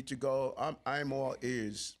where we need to go, I'm all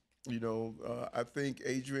ears. I think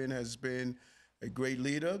Adrian has been a great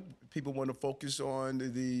leader. People want to focus on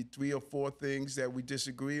the 3 or 4 things that we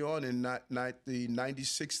disagree on and not the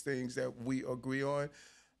 96 things that we agree on.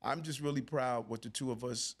 I'm just really proud what the two of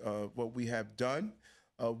us, what we have done.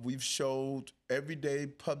 We've showed everyday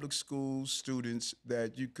public school students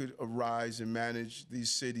that you could arise and manage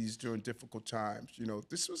these cities during difficult times.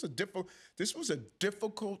 This was a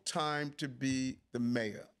difficult time to be the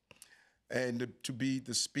mayor and to be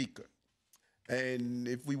the speaker. And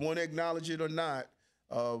if we want to acknowledge it or not,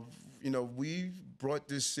 we brought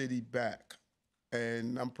this city back.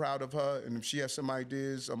 And I'm proud of her. And if she has some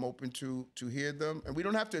ideas, I'm open to hear them. And we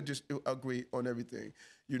don't have to just agree on everything.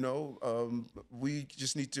 We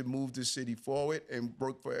just need to move the city forward and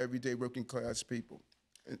work for everyday working class people.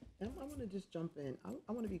 And I want to just jump in.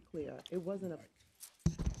 I want to be clear. It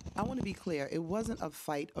wasn't a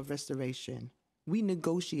fight of restoration. We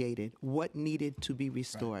negotiated what needed to be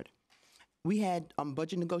restored. Right. We had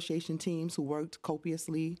budget negotiation teams who worked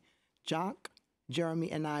copiously. Jock,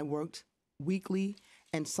 Jeremy, and I worked weekly,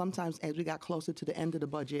 and sometimes as we got closer to the end of the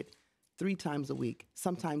budget, 3 times a week,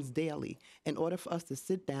 sometimes daily, in order for us to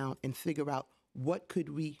sit down and figure out what could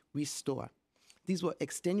we restore. These were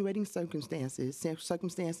extenuating circumstances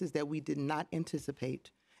that we did not anticipate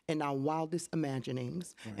in our wildest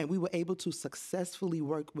imaginings, right. And we were able to successfully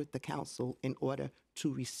work with the council in order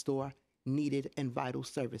to restore needed and vital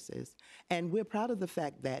services. And we're proud of the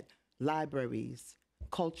fact that libraries,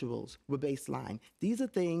 culturals were baseline. These are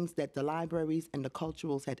things that the libraries and the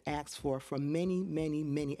culturals had asked for many, many,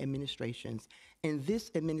 many administrations. And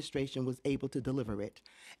this administration was able to deliver it.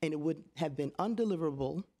 And it would have been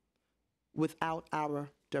undeliverable without our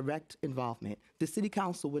direct involvement. The city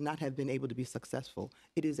council would not have been able to be successful.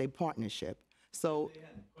 It is a partnership. So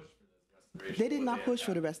they did not push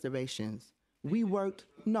for the restorations. We worked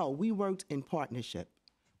in partnership.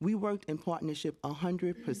 We worked in partnership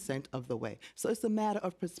 100% of the way. So it's a matter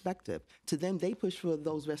of perspective. To them, they pushed for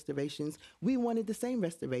those restorations. We wanted the same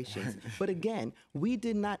restorations. But again, we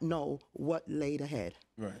did not know what laid ahead.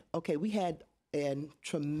 Right. Okay, we had a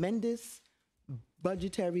tremendous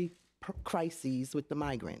budgetary crises with the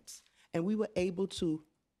migrants. And we were able to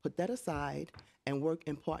put that aside and work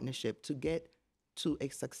in partnership to get to a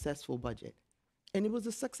successful budget. And it was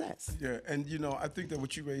a success. Yeah, and I think that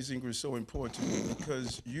what you raised, Ingrid, is so important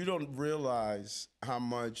because you don't realize how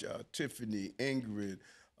much Tiffany, Ingrid,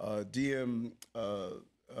 DM,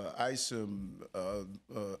 Isom,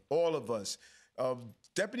 all of us,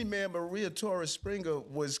 Deputy Mayor Maria Torres Springer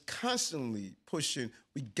was constantly pushing,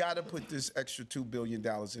 we got to put this extra $2 billion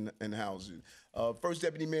in housing. First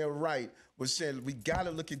Deputy Mayor Wright was saying, we got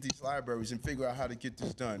to look at these libraries and figure out how to get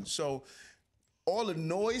this done. So all the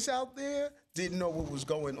noise out there didn't know what was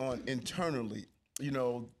going on internally.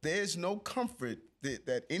 There's no comfort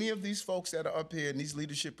that any of these folks that are up here in these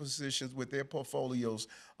leadership positions with their portfolios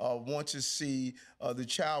want to see the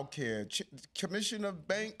child care. Chancellor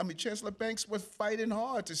Banks was fighting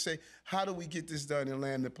hard to say, how do we get this done and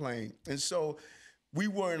land the plane? And so we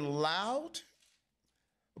weren't loud,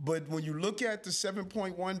 but when you look at the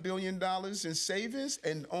 $7.1 billion in savings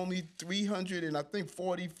and only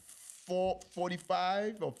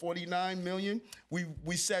 45 or 49 million,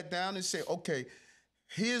 we sat down and said, okay,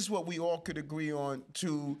 here's what we all could agree on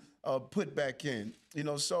to put back in.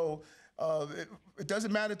 So it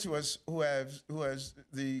doesn't matter to us who has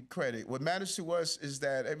the credit. What matters to us is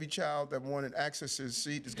that every child that wanted access to a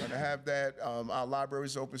seat is going to have that. Our library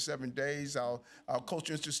is open 7 days. Our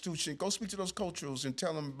culture institution, go speak to those culturals and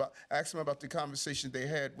ask them about the conversation they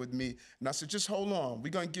had with me. And I said, just hold on, we're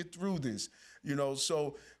going to get through this.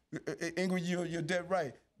 So Ingrid, you're dead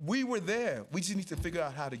right. We were there. We just need to figure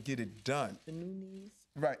out how to get it done. The new needs.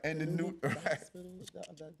 Right, and the new hospital,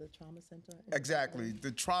 the trauma center. Exactly,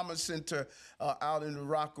 the trauma center out in the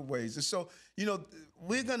Rockaways. And so,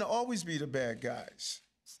 we're gonna always be the bad guys.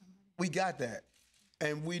 We got that.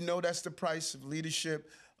 And we know that's the price of leadership.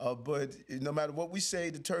 But no matter what we say,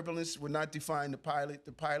 the turbulence will not define the pilot.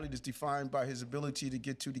 The pilot is defined by his ability to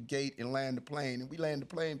get to the gate and land the plane. And we land the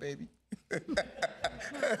plane, baby. Mr.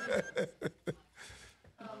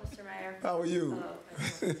 Mayor. How are you?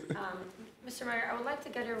 Mr. Mayor, I would like to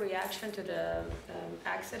get a reaction to the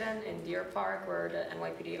accident in Deer Park where the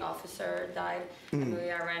NYPD officer died,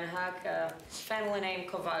 Emilia Reinhak, family name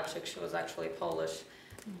Kowalczyk. She was actually Polish.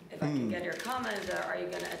 If I can get your comment, are you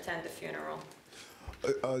going to attend the funeral?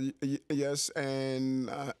 Yes, and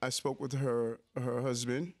I spoke with her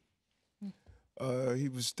husband. He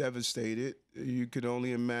was devastated. You could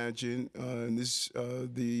only imagine. And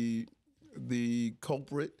the The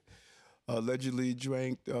culprit allegedly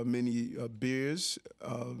drank many beers.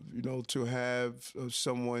 To have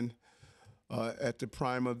someone at the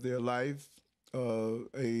prime of their life,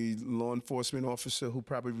 a law enforcement officer who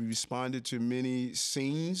probably responded to many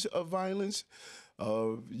scenes of violence.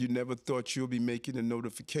 You never thought you'll be making a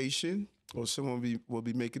notification, or someone will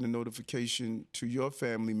be making a notification to your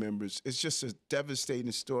family members. It's just a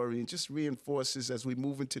devastating story, and just reinforces as we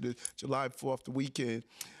move into the July 4th weekend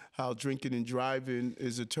how drinking and driving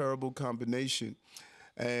is a terrible combination.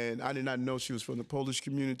 And I did not know she was from the Polish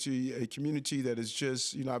community, a community that is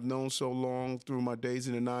just, I've known so long through my days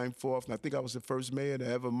in the 9/4, and I think I was the first mayor to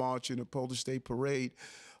ever march in a Polish Day Parade.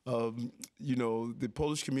 The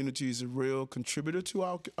Polish community is a real contributor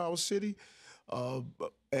to our city.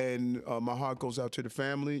 And my heart goes out to the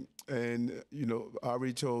family. And, I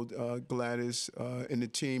already told Gladys and the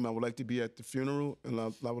team I would like to be at the funeral, and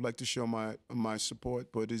I would like to show my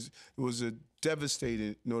support. But it was a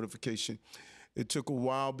devastating notification. It took a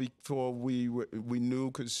while before we knew,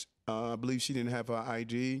 because I believe she didn't have her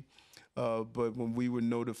ID. But when we were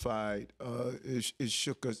notified, it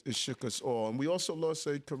shook us. It shook us all. And we also lost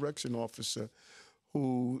a correction officer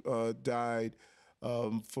who died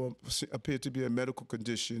for appeared to be a medical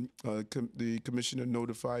condition. The commissioner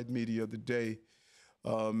notified me the other day.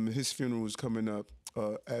 His funeral is coming up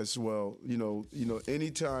as well.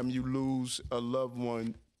 Anytime you lose a loved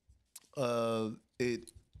one,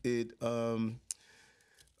 it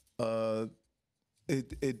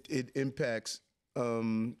impacts.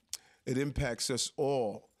 It impacts us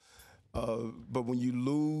all. But when you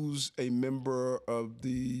lose a member of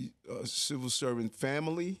the civil servant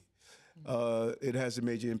family, it has a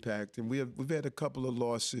major impact. And we've had a couple of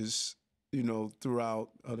losses, throughout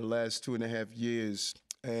the last 2.5 years.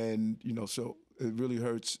 And, so it really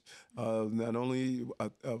hurts. Not only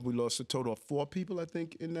we lost a total of 4 people, I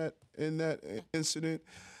think, in that incident.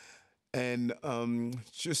 And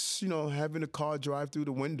just, having a car drive through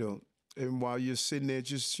the window. And while you're sitting there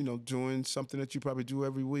just, doing something that you probably do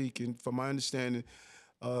every week. And from my understanding,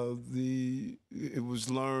 it was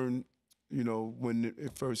learned, when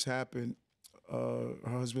it first happened, her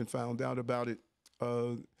husband found out about it,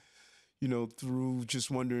 through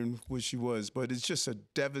just wondering where she was. But it's just a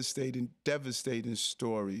devastating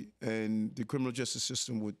story. And the criminal justice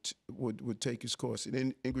system would take its course. And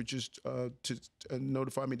then Ingrid just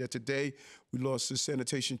notified me that today we lost the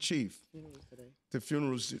sanitation chief. The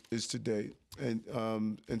funeral is today. And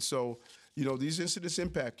so, these incidents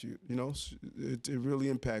impact you, it really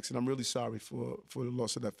impacts. And I'm really sorry for the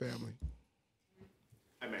loss of that family.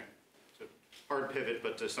 Hi, Mayor. It's a hard pivot,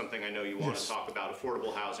 but to something I know you want to talk about,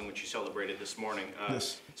 affordable housing, which you celebrated this morning.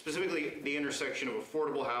 Yes. Specifically, the intersection of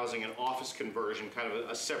affordable housing and office conversion, kind of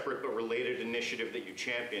a separate but related initiative that you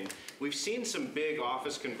champion. We've seen some big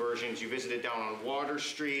office conversions. You visited down on Water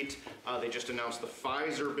Street. They just announced the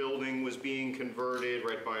Pfizer building was being converted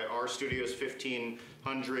right by our studio's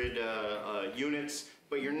 1,500 units.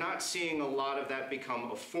 But you're not seeing a lot of that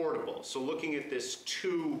become affordable. So looking at this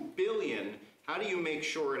 $2 billion, how do you make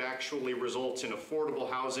sure it actually results in affordable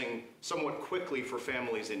housing somewhat quickly for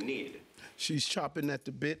families in need? She's chopping at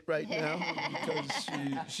the bit right now because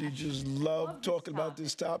she just loved talking about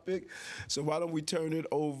this topic. So why don't we turn it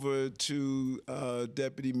over to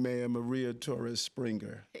Deputy Mayor Maria Torres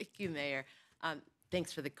Springer. Thank you, Mayor.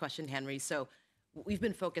 Thanks for the question, Henry. So we've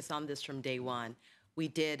been focused on this from day one. We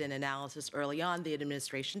did an analysis early on, the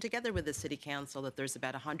administration, together with the City Council, that there's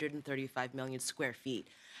about 135 million square feet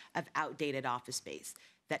of outdated office space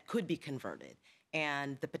that could be converted.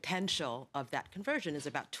 And the potential of that conversion is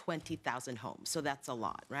about 20,000 homes. So that's a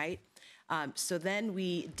lot, right? So then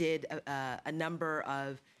we did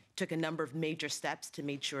took a number of major steps to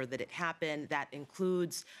make sure that it happened. That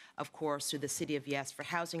includes, of course, through the City of Yes for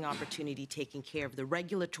Housing Opportunity, taking care of the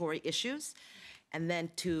regulatory issues. And then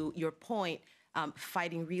to your point,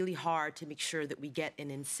 fighting really hard to make sure that we get an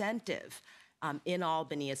incentive in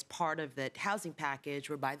Albany as part of that housing package,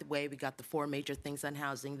 where, by the way, we got the 4 major things on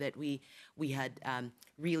housing that we had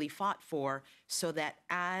really fought for, so that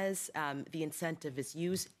as the incentive is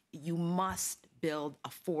used, you must build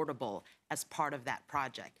affordable as part of that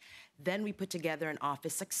project. Then we put together an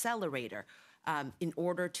office accelerator in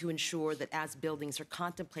order to ensure that as buildings are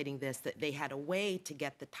contemplating this, that they had a way to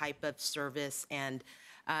get the type of service and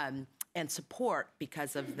support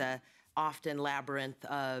because of the often labyrinth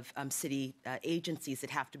of city agencies that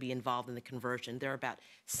have to be involved in the conversion. There are about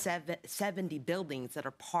 70 buildings that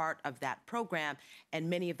are part of that program, and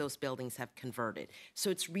many of those buildings have converted. So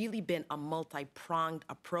it's really been a multi-pronged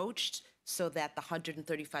approach so that the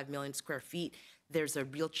 135 million square feet, there's a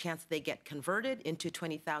real chance they get converted into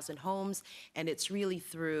 20,000 homes, and it's really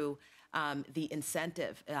through the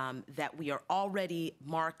incentive that we are already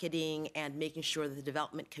marketing and making sure that the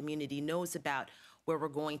development community knows about, where we're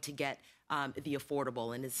going to get the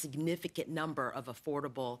affordable, and a significant number of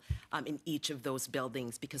affordable in each of those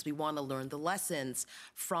buildings, because we want to learn the lessons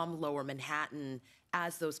from Lower Manhattan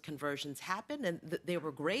as those conversions happen. And they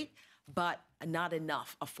were great, but not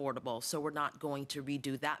enough affordable. So we're not going to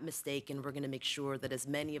redo that mistake, and we're going to make sure that as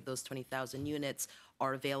many of those 20,000 units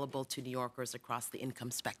are available to New Yorkers across the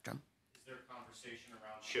income spectrum. Is there a conversation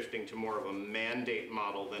around shifting to more of a mandate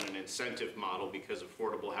model than an incentive model because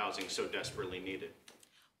affordable housing is so desperately needed?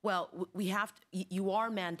 Well, we have to, you are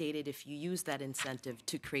mandated if you use that incentive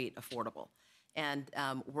to create affordable. And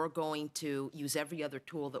we're going to use every other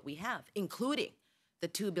tool that we have, including the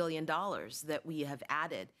 $2 billion that we have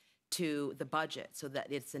added to the budget, so that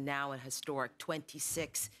it's now a historic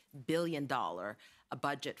 $26 billion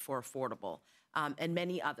budget for affordable, and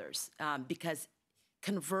many others, because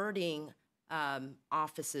converting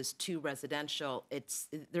offices to residential,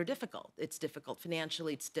 they're difficult. It's difficult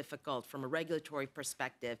financially, it's difficult from a regulatory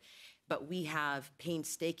perspective, but we have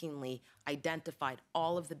painstakingly identified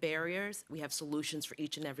all of the barriers. We have solutions for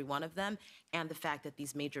each and every one of them, and the fact that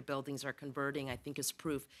these major buildings are converting, I think, is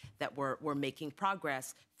proof that we're making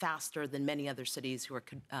progress faster than many other cities who are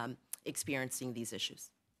experiencing these issues.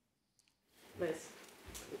 Liz.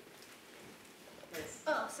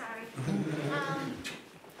 Oh, sorry.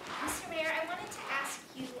 Mr. Mayor, I wanted to ask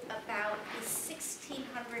you about the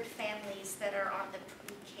 1,600 families that are on the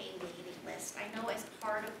pre-K waiting list. I know as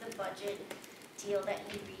part of the budget deal that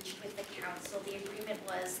you reached with the council, the agreement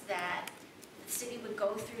was that the city would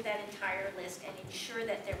go through that entire list and ensure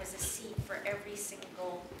that there was a seat for every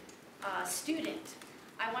single student.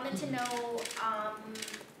 I wanted to know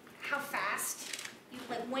how fast,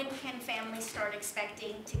 when can families start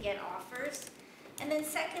expecting to get offers? And then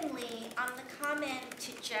secondly, on the comment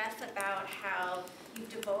to Jeff about how you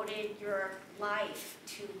devoted your life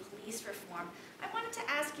to police reform, I wanted to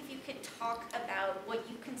ask if you could talk about what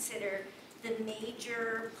you consider the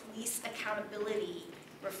major police accountability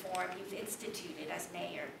reform you've instituted as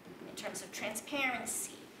mayor in terms of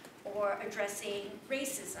transparency or addressing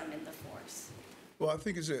racism in the force. Well, I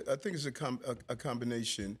think it's a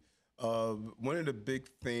combination. One of the big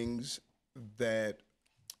things that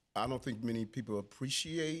I don't think many people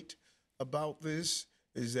appreciate about this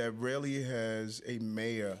is that rarely has a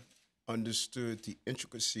mayor understood the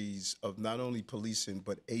intricacies of not only policing,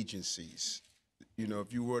 but agencies. You know,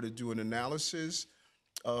 if you were to do an analysis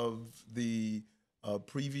of the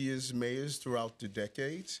previous mayors throughout the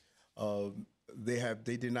decades,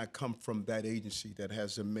 they did not come from that agency that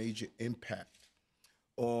has a major impact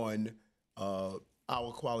on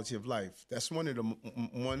our quality of life. That's one of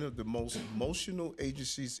the most emotional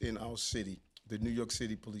agencies in our city, the New York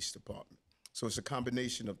City Police Department. So it's a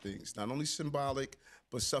combination of things, not only symbolic,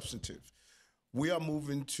 but substantive. We are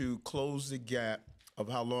moving to close the gap of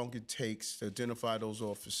how long it takes to identify those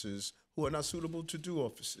officers who are not suitable to do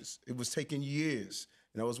offices. It was taking years,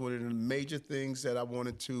 and that was one of the major things that I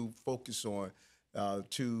wanted to focus on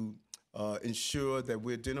to ensure that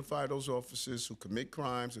we identify those officers who commit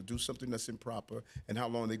crimes or do something that's improper, and how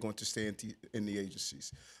long they're going to stay in the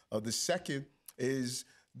agencies. The second is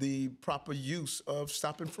the proper use of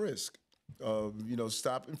stop and frisk.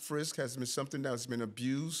 Stop and frisk has been something that's been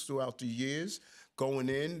abused throughout the years. Going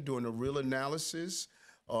in, doing a real analysis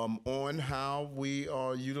on how we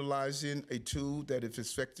are utilizing a tool that, if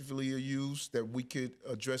effectively used, that we could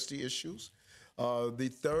address the issues. The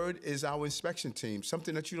third is our inspection team,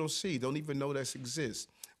 something that you don't see, don't even know that exists.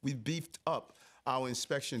 We've beefed up our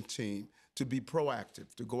inspection team to be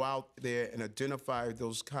proactive, to go out there and identify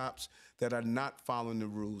those cops that are not following the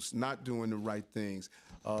rules, not doing the right things.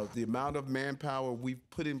 The amount of manpower we've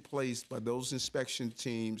put in place by those inspection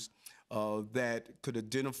teams that could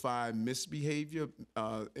identify misbehavior,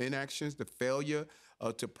 inactions, the failure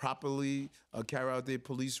to properly carry out their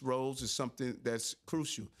police roles is something that's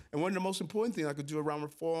crucial. And one of the most important things I could do around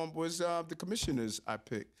reform was the commissioners I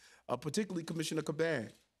picked, particularly Commissioner Caban.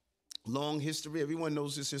 Long history, everyone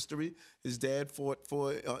knows his history. His dad fought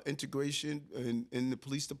for integration in the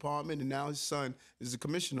police department, and now his son is the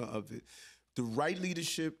commissioner of it. The right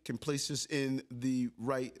leadership can place us in the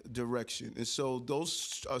right direction. And so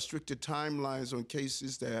those stricter timelines on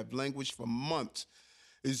cases that have languished for months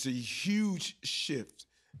is a huge shift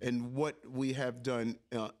in what we have done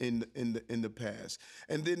in the past.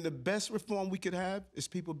 And then the best reform we could have is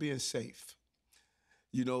people being safe.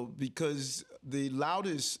 You know, because the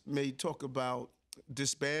loudest may talk about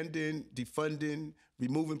disbanding, defunding,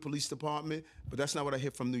 removing police department, but that's not what I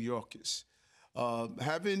hear from New Yorkers.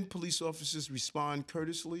 Having police officers respond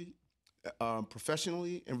courteously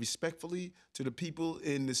professionally and respectfully to the people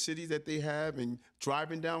in the city that they have and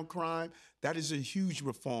driving down crime, that is a huge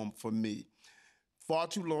reform for me. Far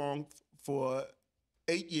too long, for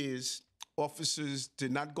 8 years, officers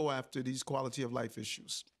did not go after these quality of life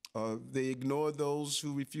issues. They ignored those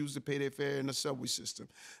who refused to pay their fare in the subway system.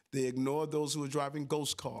 They ignored those who were driving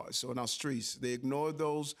ghost cars on our streets. They ignored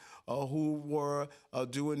those who were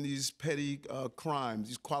doing these petty crimes,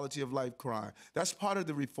 these quality of life crime. That's part of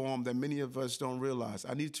the reform that many of us don't realize.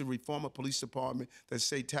 I need to reform a police department that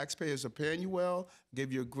say taxpayers are paying you well,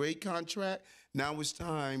 give you a great contract. Now it's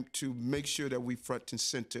time to make sure that we front and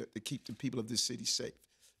center to keep the people of this city safe.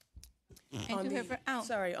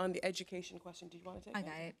 Sorry, on the education question, do you want to take I that?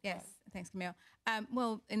 got it. Yes. Thanks, Camille.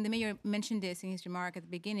 Well, and the mayor mentioned this in his remark at the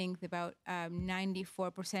beginning, about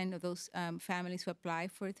 94% of those families who apply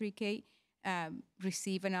for 3K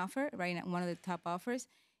receive an offer, right? One of the top offers.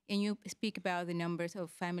 And you speak about the numbers of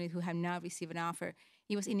families who have not received an offer.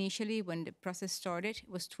 It was initially, when the process started, it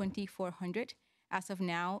was 2,400. As of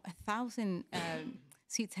now, 1,000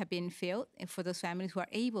 seats have been filled for those families who are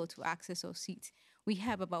able to access those seats. We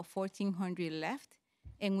have about 1,400 left,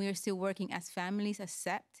 and we are still working as families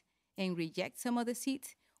accept and reject some of the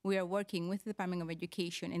seats. We are working with the Department of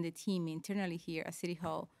Education and the team internally here at City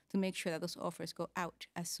Hall to make sure that those offers go out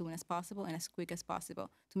as soon as possible and as quick as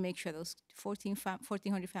possible to make sure those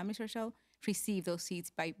 1,400 families or so receive those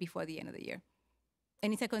seats before the end of the year.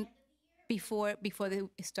 And it's before the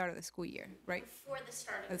start of the school year, right? Before the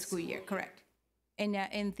start of The school year, correct.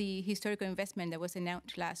 And the historical investment that was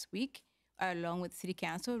announced last week, along with City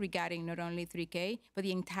Council, regarding not only 3K, but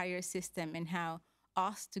the entire system and how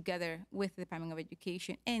us together with the Department of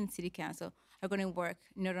Education and City Council are going to work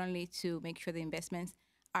not only to make sure the investments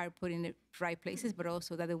are put in the right places, but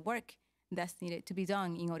also that the work that's needed to be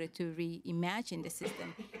done in order to reimagine the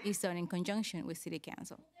system is done in conjunction with City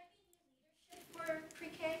Council. For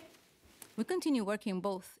pre-K? We continue working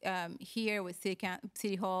both here with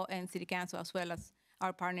City Hall and City Council, as well as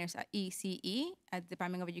our partners at ECE, at the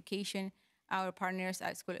Department of Education, our partners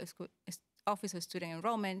at Office of Student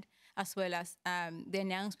Enrollment, as well as the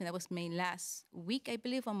announcement that was made last week, I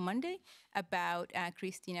believe on Monday, about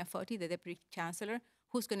Christina Foti, the Deputy Chancellor,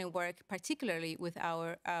 who's going to work particularly with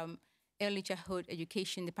our early childhood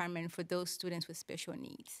education department for those students with special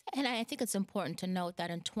needs. And I think it's important to note that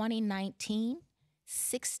in 2019,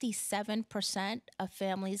 67% of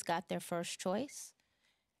families got their first choice.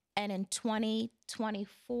 And in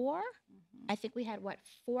 2024, I think we had,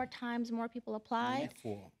 4 times more people applied?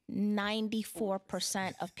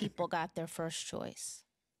 94% of people got their first choice.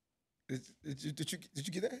 Did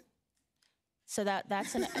you get that? So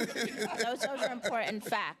that's those are important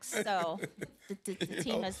facts. So the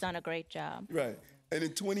team has done a great job. Right. And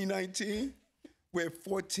in 2019, we had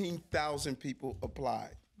 14,000 people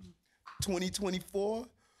applied. 2024,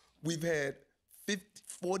 we've had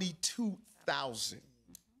 42,000.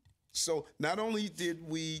 So not only did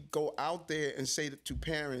we go out there and say to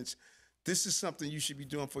parents, this is something you should be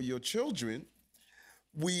doing for your children,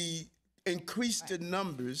 we increased the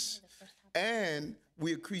numbers and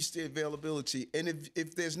we increased the availability. And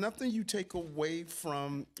if there's nothing you take away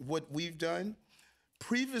from what we've done,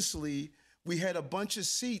 previously we had a bunch of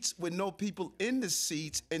seats with no people in the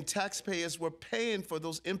seats and taxpayers were paying for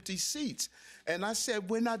those empty seats. And I said,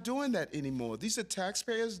 we're not doing that anymore. These are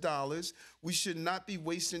taxpayers' dollars. We should not be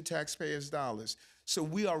wasting taxpayers' dollars. So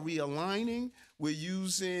we are realigning. We're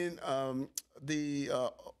using the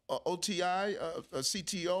OTI,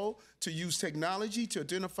 CTO, to use technology to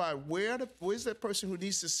identify where's that person who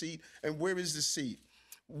needs the seat and where is the seat.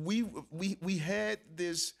 We had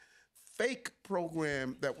this fake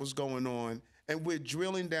program that was going on, and we're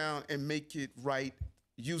drilling down and make it right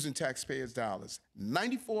using taxpayers' dollars.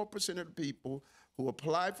 94% of the people who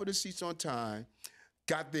applied for the seats on time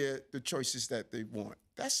got the choices that they want.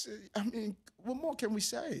 That's, I mean, what more can we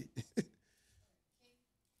say?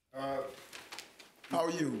 How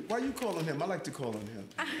are you? Why are you calling him? I like to call on him.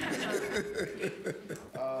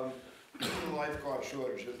 Given the lifeguard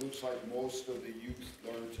shortage, it looks like most of the youth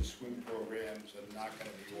learn to swim programs are not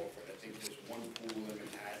going to be offered. I think there's one pool in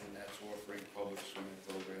Manhattan that's offering public swimming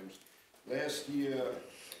programs. Last year,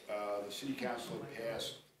 the city council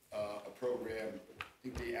passed a program. I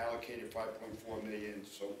think they allocated $5.4 million,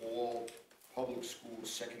 so all public school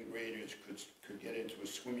second graders could get into a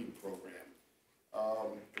swimming program.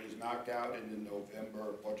 It was knocked out in the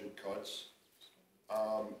November budget cuts.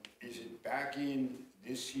 Is it back in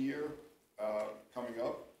this year, coming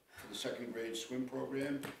up for the second grade swim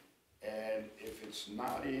program? And if it's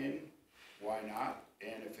not in, why not?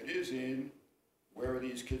 And if it is in, where are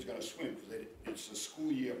these kids going to swim? Because it's a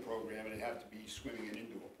school year program and they have to be swimming in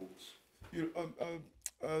indoor pools.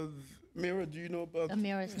 Mira, do you know about?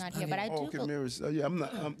 Amira's not here, but I do. Okay, Mira's. Yeah, I'm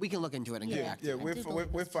not. We can look into it and get back to you.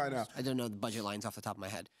 We'll find out. I don't know the budget lines off the top of my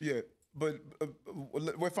head. Yeah, but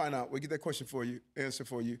we'll find out. We'll get that question for you, answer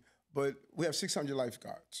for you. But we have 600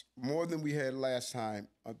 lifeguards, more than we had last time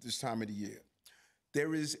at this time of the year.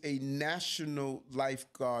 There is a national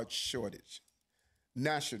lifeguard shortage.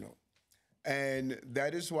 National. And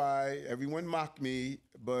that is why everyone mocked me.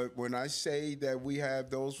 But when I say that we have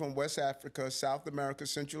those from West Africa, South America,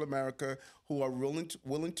 Central America, who are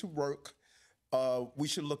willing to work, we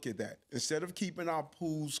should look at that. Instead of keeping our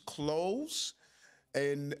pools closed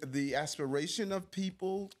and the aspiration of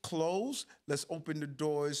people closed, let's open the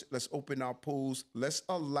doors, let's open our pools, let's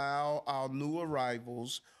allow our new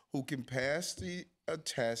arrivals who can pass the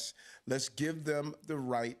test, let's give them the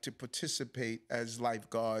right to participate as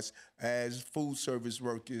lifeguards, as food service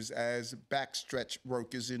workers, as backstretch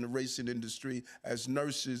workers in the racing industry, as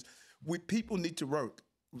nurses. People need to work.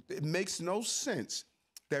 It makes no sense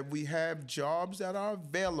that we have jobs that are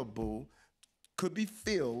available, could be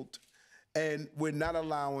filled, and we're not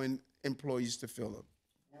allowing employees to fill them.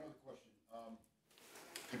 One other question.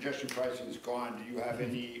 Congestion pricing is gone. Do you have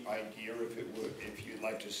any idea if you'd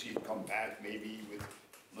like to see it come back, maybe with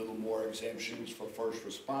a little more exemptions for first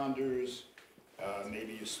responders,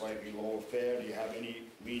 maybe a slightly lower fare? Do you have any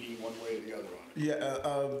leaning one way or the other on it? Yeah,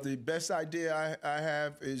 the best idea I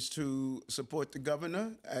have is to support the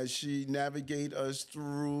governor as she navigate us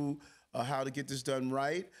through how to get this done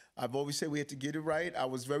right. I've always said we had to get it right. I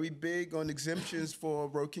was very big on exemptions for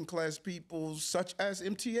working class people, such as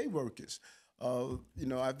MTA workers.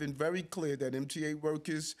 I've been very clear that MTA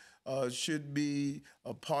workers should be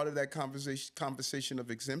a part of that conversation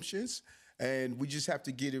of exemptions, and we just have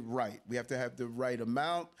to get it right. We have to have the right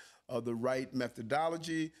amount, the right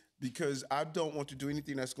methodology, because I don't want to do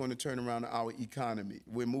anything that's going to turn around our economy.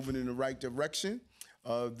 We're moving in the right direction.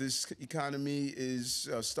 This economy is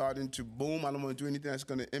starting to boom. I don't want to do anything that's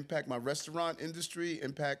going to impact my restaurant industry,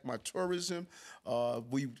 impact my tourism.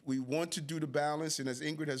 We want to do the balance, and as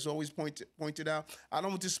Ingrid has always pointed out, I don't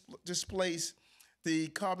want to displace the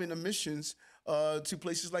carbon emissions to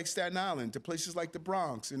places like Staten Island, to places like the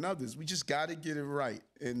Bronx and others. We just got to get it right,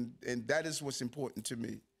 and that is what's important to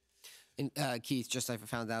me. And Keith, just I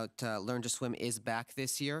found out Learn to Swim is back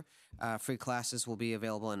this year. Free classes will be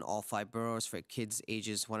available in all 5 boroughs for kids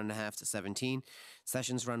ages 1.5 to 17.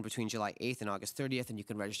 Sessions run between July 8th and August 30th, and you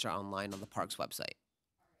can register online on the park's website.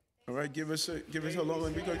 All right, give us a long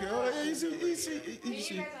one. We go, easy.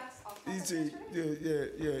 Yeah,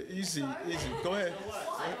 easy. Go ahead.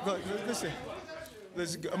 Listen,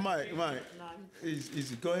 Mike.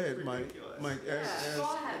 Easy. Go ahead, Mike.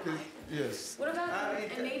 Yes. What about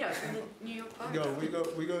Anita from the New York Post? Go.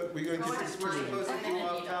 We go get this We're supposed to do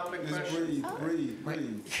off-topic questions. Breathe.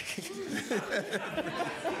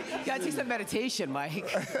 You gotta take some meditation,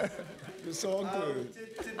 Mike. It's all good.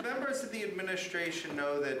 Did members of the administration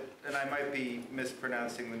know that, and I might be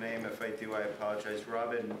mispronouncing the name, if I do, I apologize,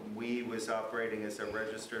 Robin Wee was operating as a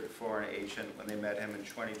registered foreign agent when they met him in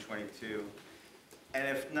 2022? And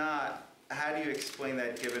if not, how do you explain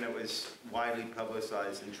that, given it was widely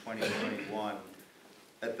publicized in 2021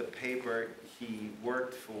 that the paper he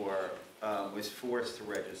worked for was forced to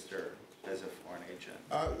register as a foreign agent?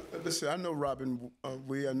 Listen, I know Robin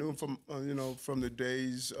Wee. I knew him from the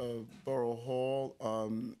days of Borough Hall,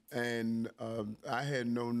 and I had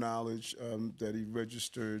no knowledge that he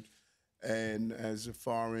registered and as a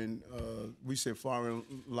foreign, we say foreign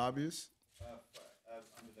lobbyist.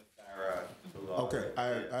 Under the FARA law. Okay,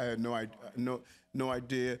 I had no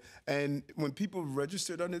idea. And when people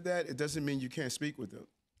registered under that, it doesn't mean you can't speak with them.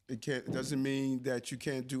 It doesn't mean that you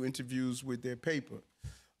can't do interviews with their paper.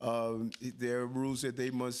 There are rules that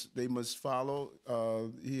they must follow.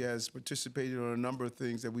 He has participated on a number of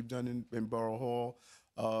things that we've done in Borough Hall,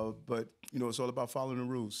 but it's all about following the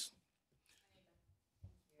rules.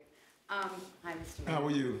 Hi, Mr. Mayor. How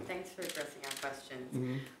are you? Thanks for addressing our questions.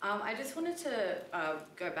 Mm-hmm. I just wanted to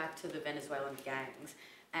go back to the Venezuelan gangs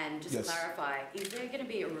and just clarify, is there going to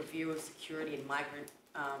be a review of security in migrant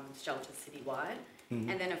shelters citywide? Mm-hmm.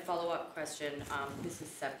 And then a follow-up question, this is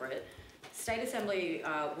separate. State Assembly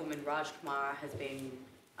woman Raj Kumar has been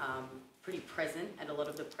pretty present at a lot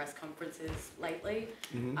of the press conferences lately.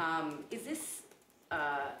 Mm-hmm. Is this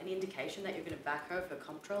an indication that you're going to back her for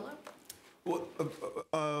comptroller? Well,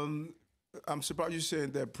 I'm surprised you're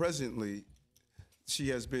saying that presently she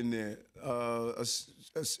has been there.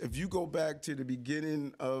 If you go back to the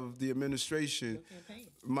beginning of the administration,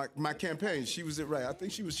 my campaign, she was right. I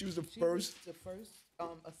think she was the first. The first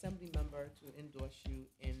assembly member to endorse you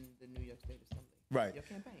in the New York State Assembly. Right. Your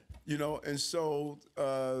campaign. And so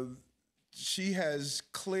she has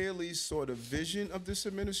clearly saw the vision of this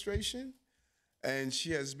administration, and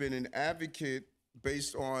she has been an advocate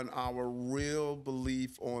based on our real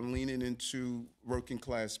belief on leaning into working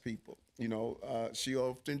class people. You know, she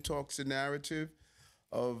often talks a narrative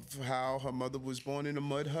of how her mother was born in a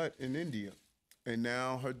mud hut in India, and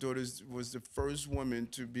now her daughter was the first woman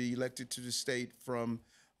to be elected to the state from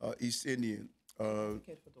East Indian.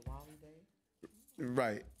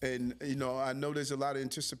 Right, and you know, I know there's a lot of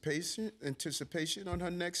anticipation on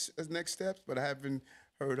her next steps, but I haven't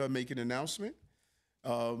heard her make an announcement.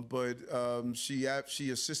 She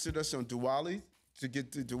assisted us on Diwali to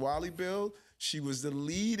get the Diwali bill. She was the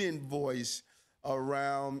leading voice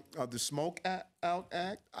around the Smoke Out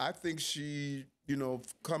Act. I think she, you know,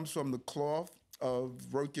 comes from the cloth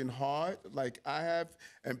of working hard like I have.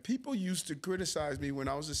 And people used to criticize me when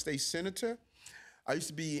I was a state senator. I used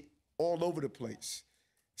to be all over the place.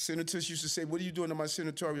 Senators used to say, "What are you doing in my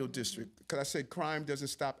senatorial district?" Because I said crime doesn't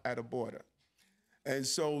stop at a border. And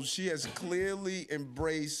so she has clearly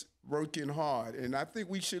embraced working hard. And I think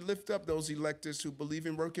we should lift up those electors who believe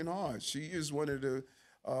in working hard. She is one of the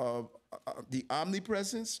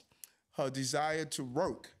omnipresence, her desire to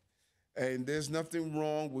work. And there's nothing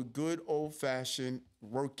wrong with good old-fashioned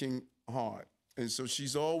working hard. And so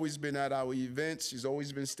she's always been at our events. She's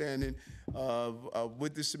always been standing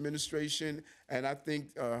with this administration. And I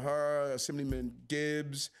think her, Assemblyman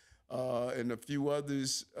Gibbs, and a few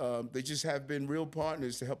others, they just have been real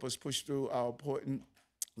partners to help us push through our important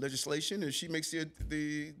legislation. And she makes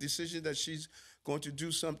the decision that she's going to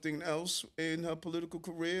do something else in her political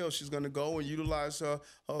career, or she's going to go and utilize her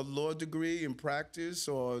law degree in practice,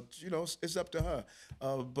 or, you know, it's up to her.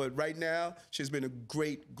 But right now, she's been a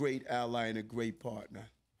great, great ally and a great partner.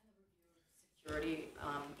 Security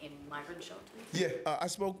in migrant shelters? Yeah, I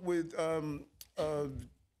spoke with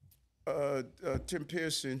Tim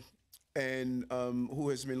Pearson, and who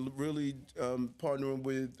has been really partnering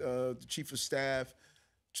with the chief of staff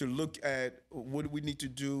to look at what do we need to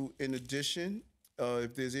do in addition,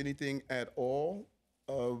 if there's anything at all.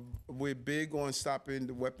 We're big on stopping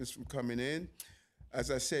the weapons from coming in.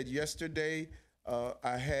 As I said yesterday,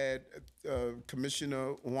 I had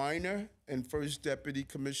Commissioner Weiner and First Deputy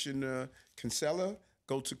Commissioner Kinsella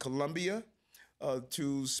go to Colombia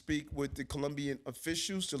to speak with the Colombian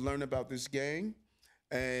officials to learn about this gang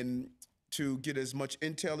and to get as much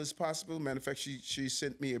intel as possible. Matter of fact, she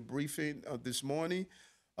sent me a briefing this morning.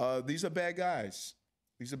 These are bad guys.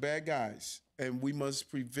 These are bad guys, and we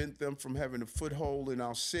must prevent them from having a foothold in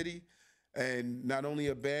our city, and not only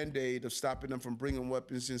a Band-Aid of stopping them from bringing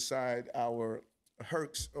weapons inside our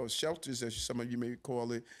HERCs, or shelters, as some of you may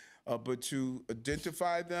call it, but to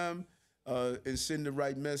identify them and send the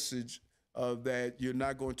right message that you're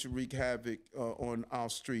not going to wreak havoc on our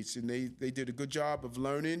streets. And they did a good job of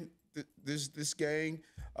learning this gang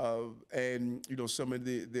and, you know, some of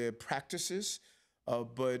their practices.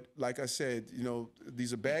 But like I said, you know,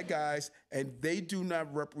 these are bad guys, and they do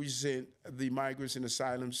not represent the migrants and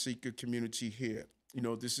asylum seeker community here. You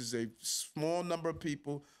know, this is a small number of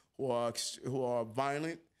people who are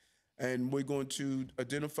violent, and we're going to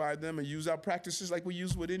identify them and use our practices like we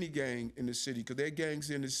use with any gang in the city, because there are gangs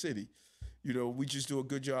in the city. You know, we just do a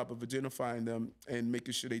good job of identifying them and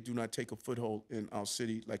making sure they do not take a foothold in our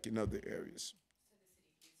city like in other areas.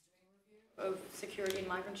 Of security in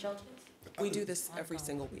migrant shelters? We do this every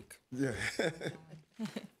single week. Yeah. All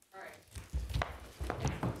right.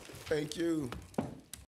 Thank you.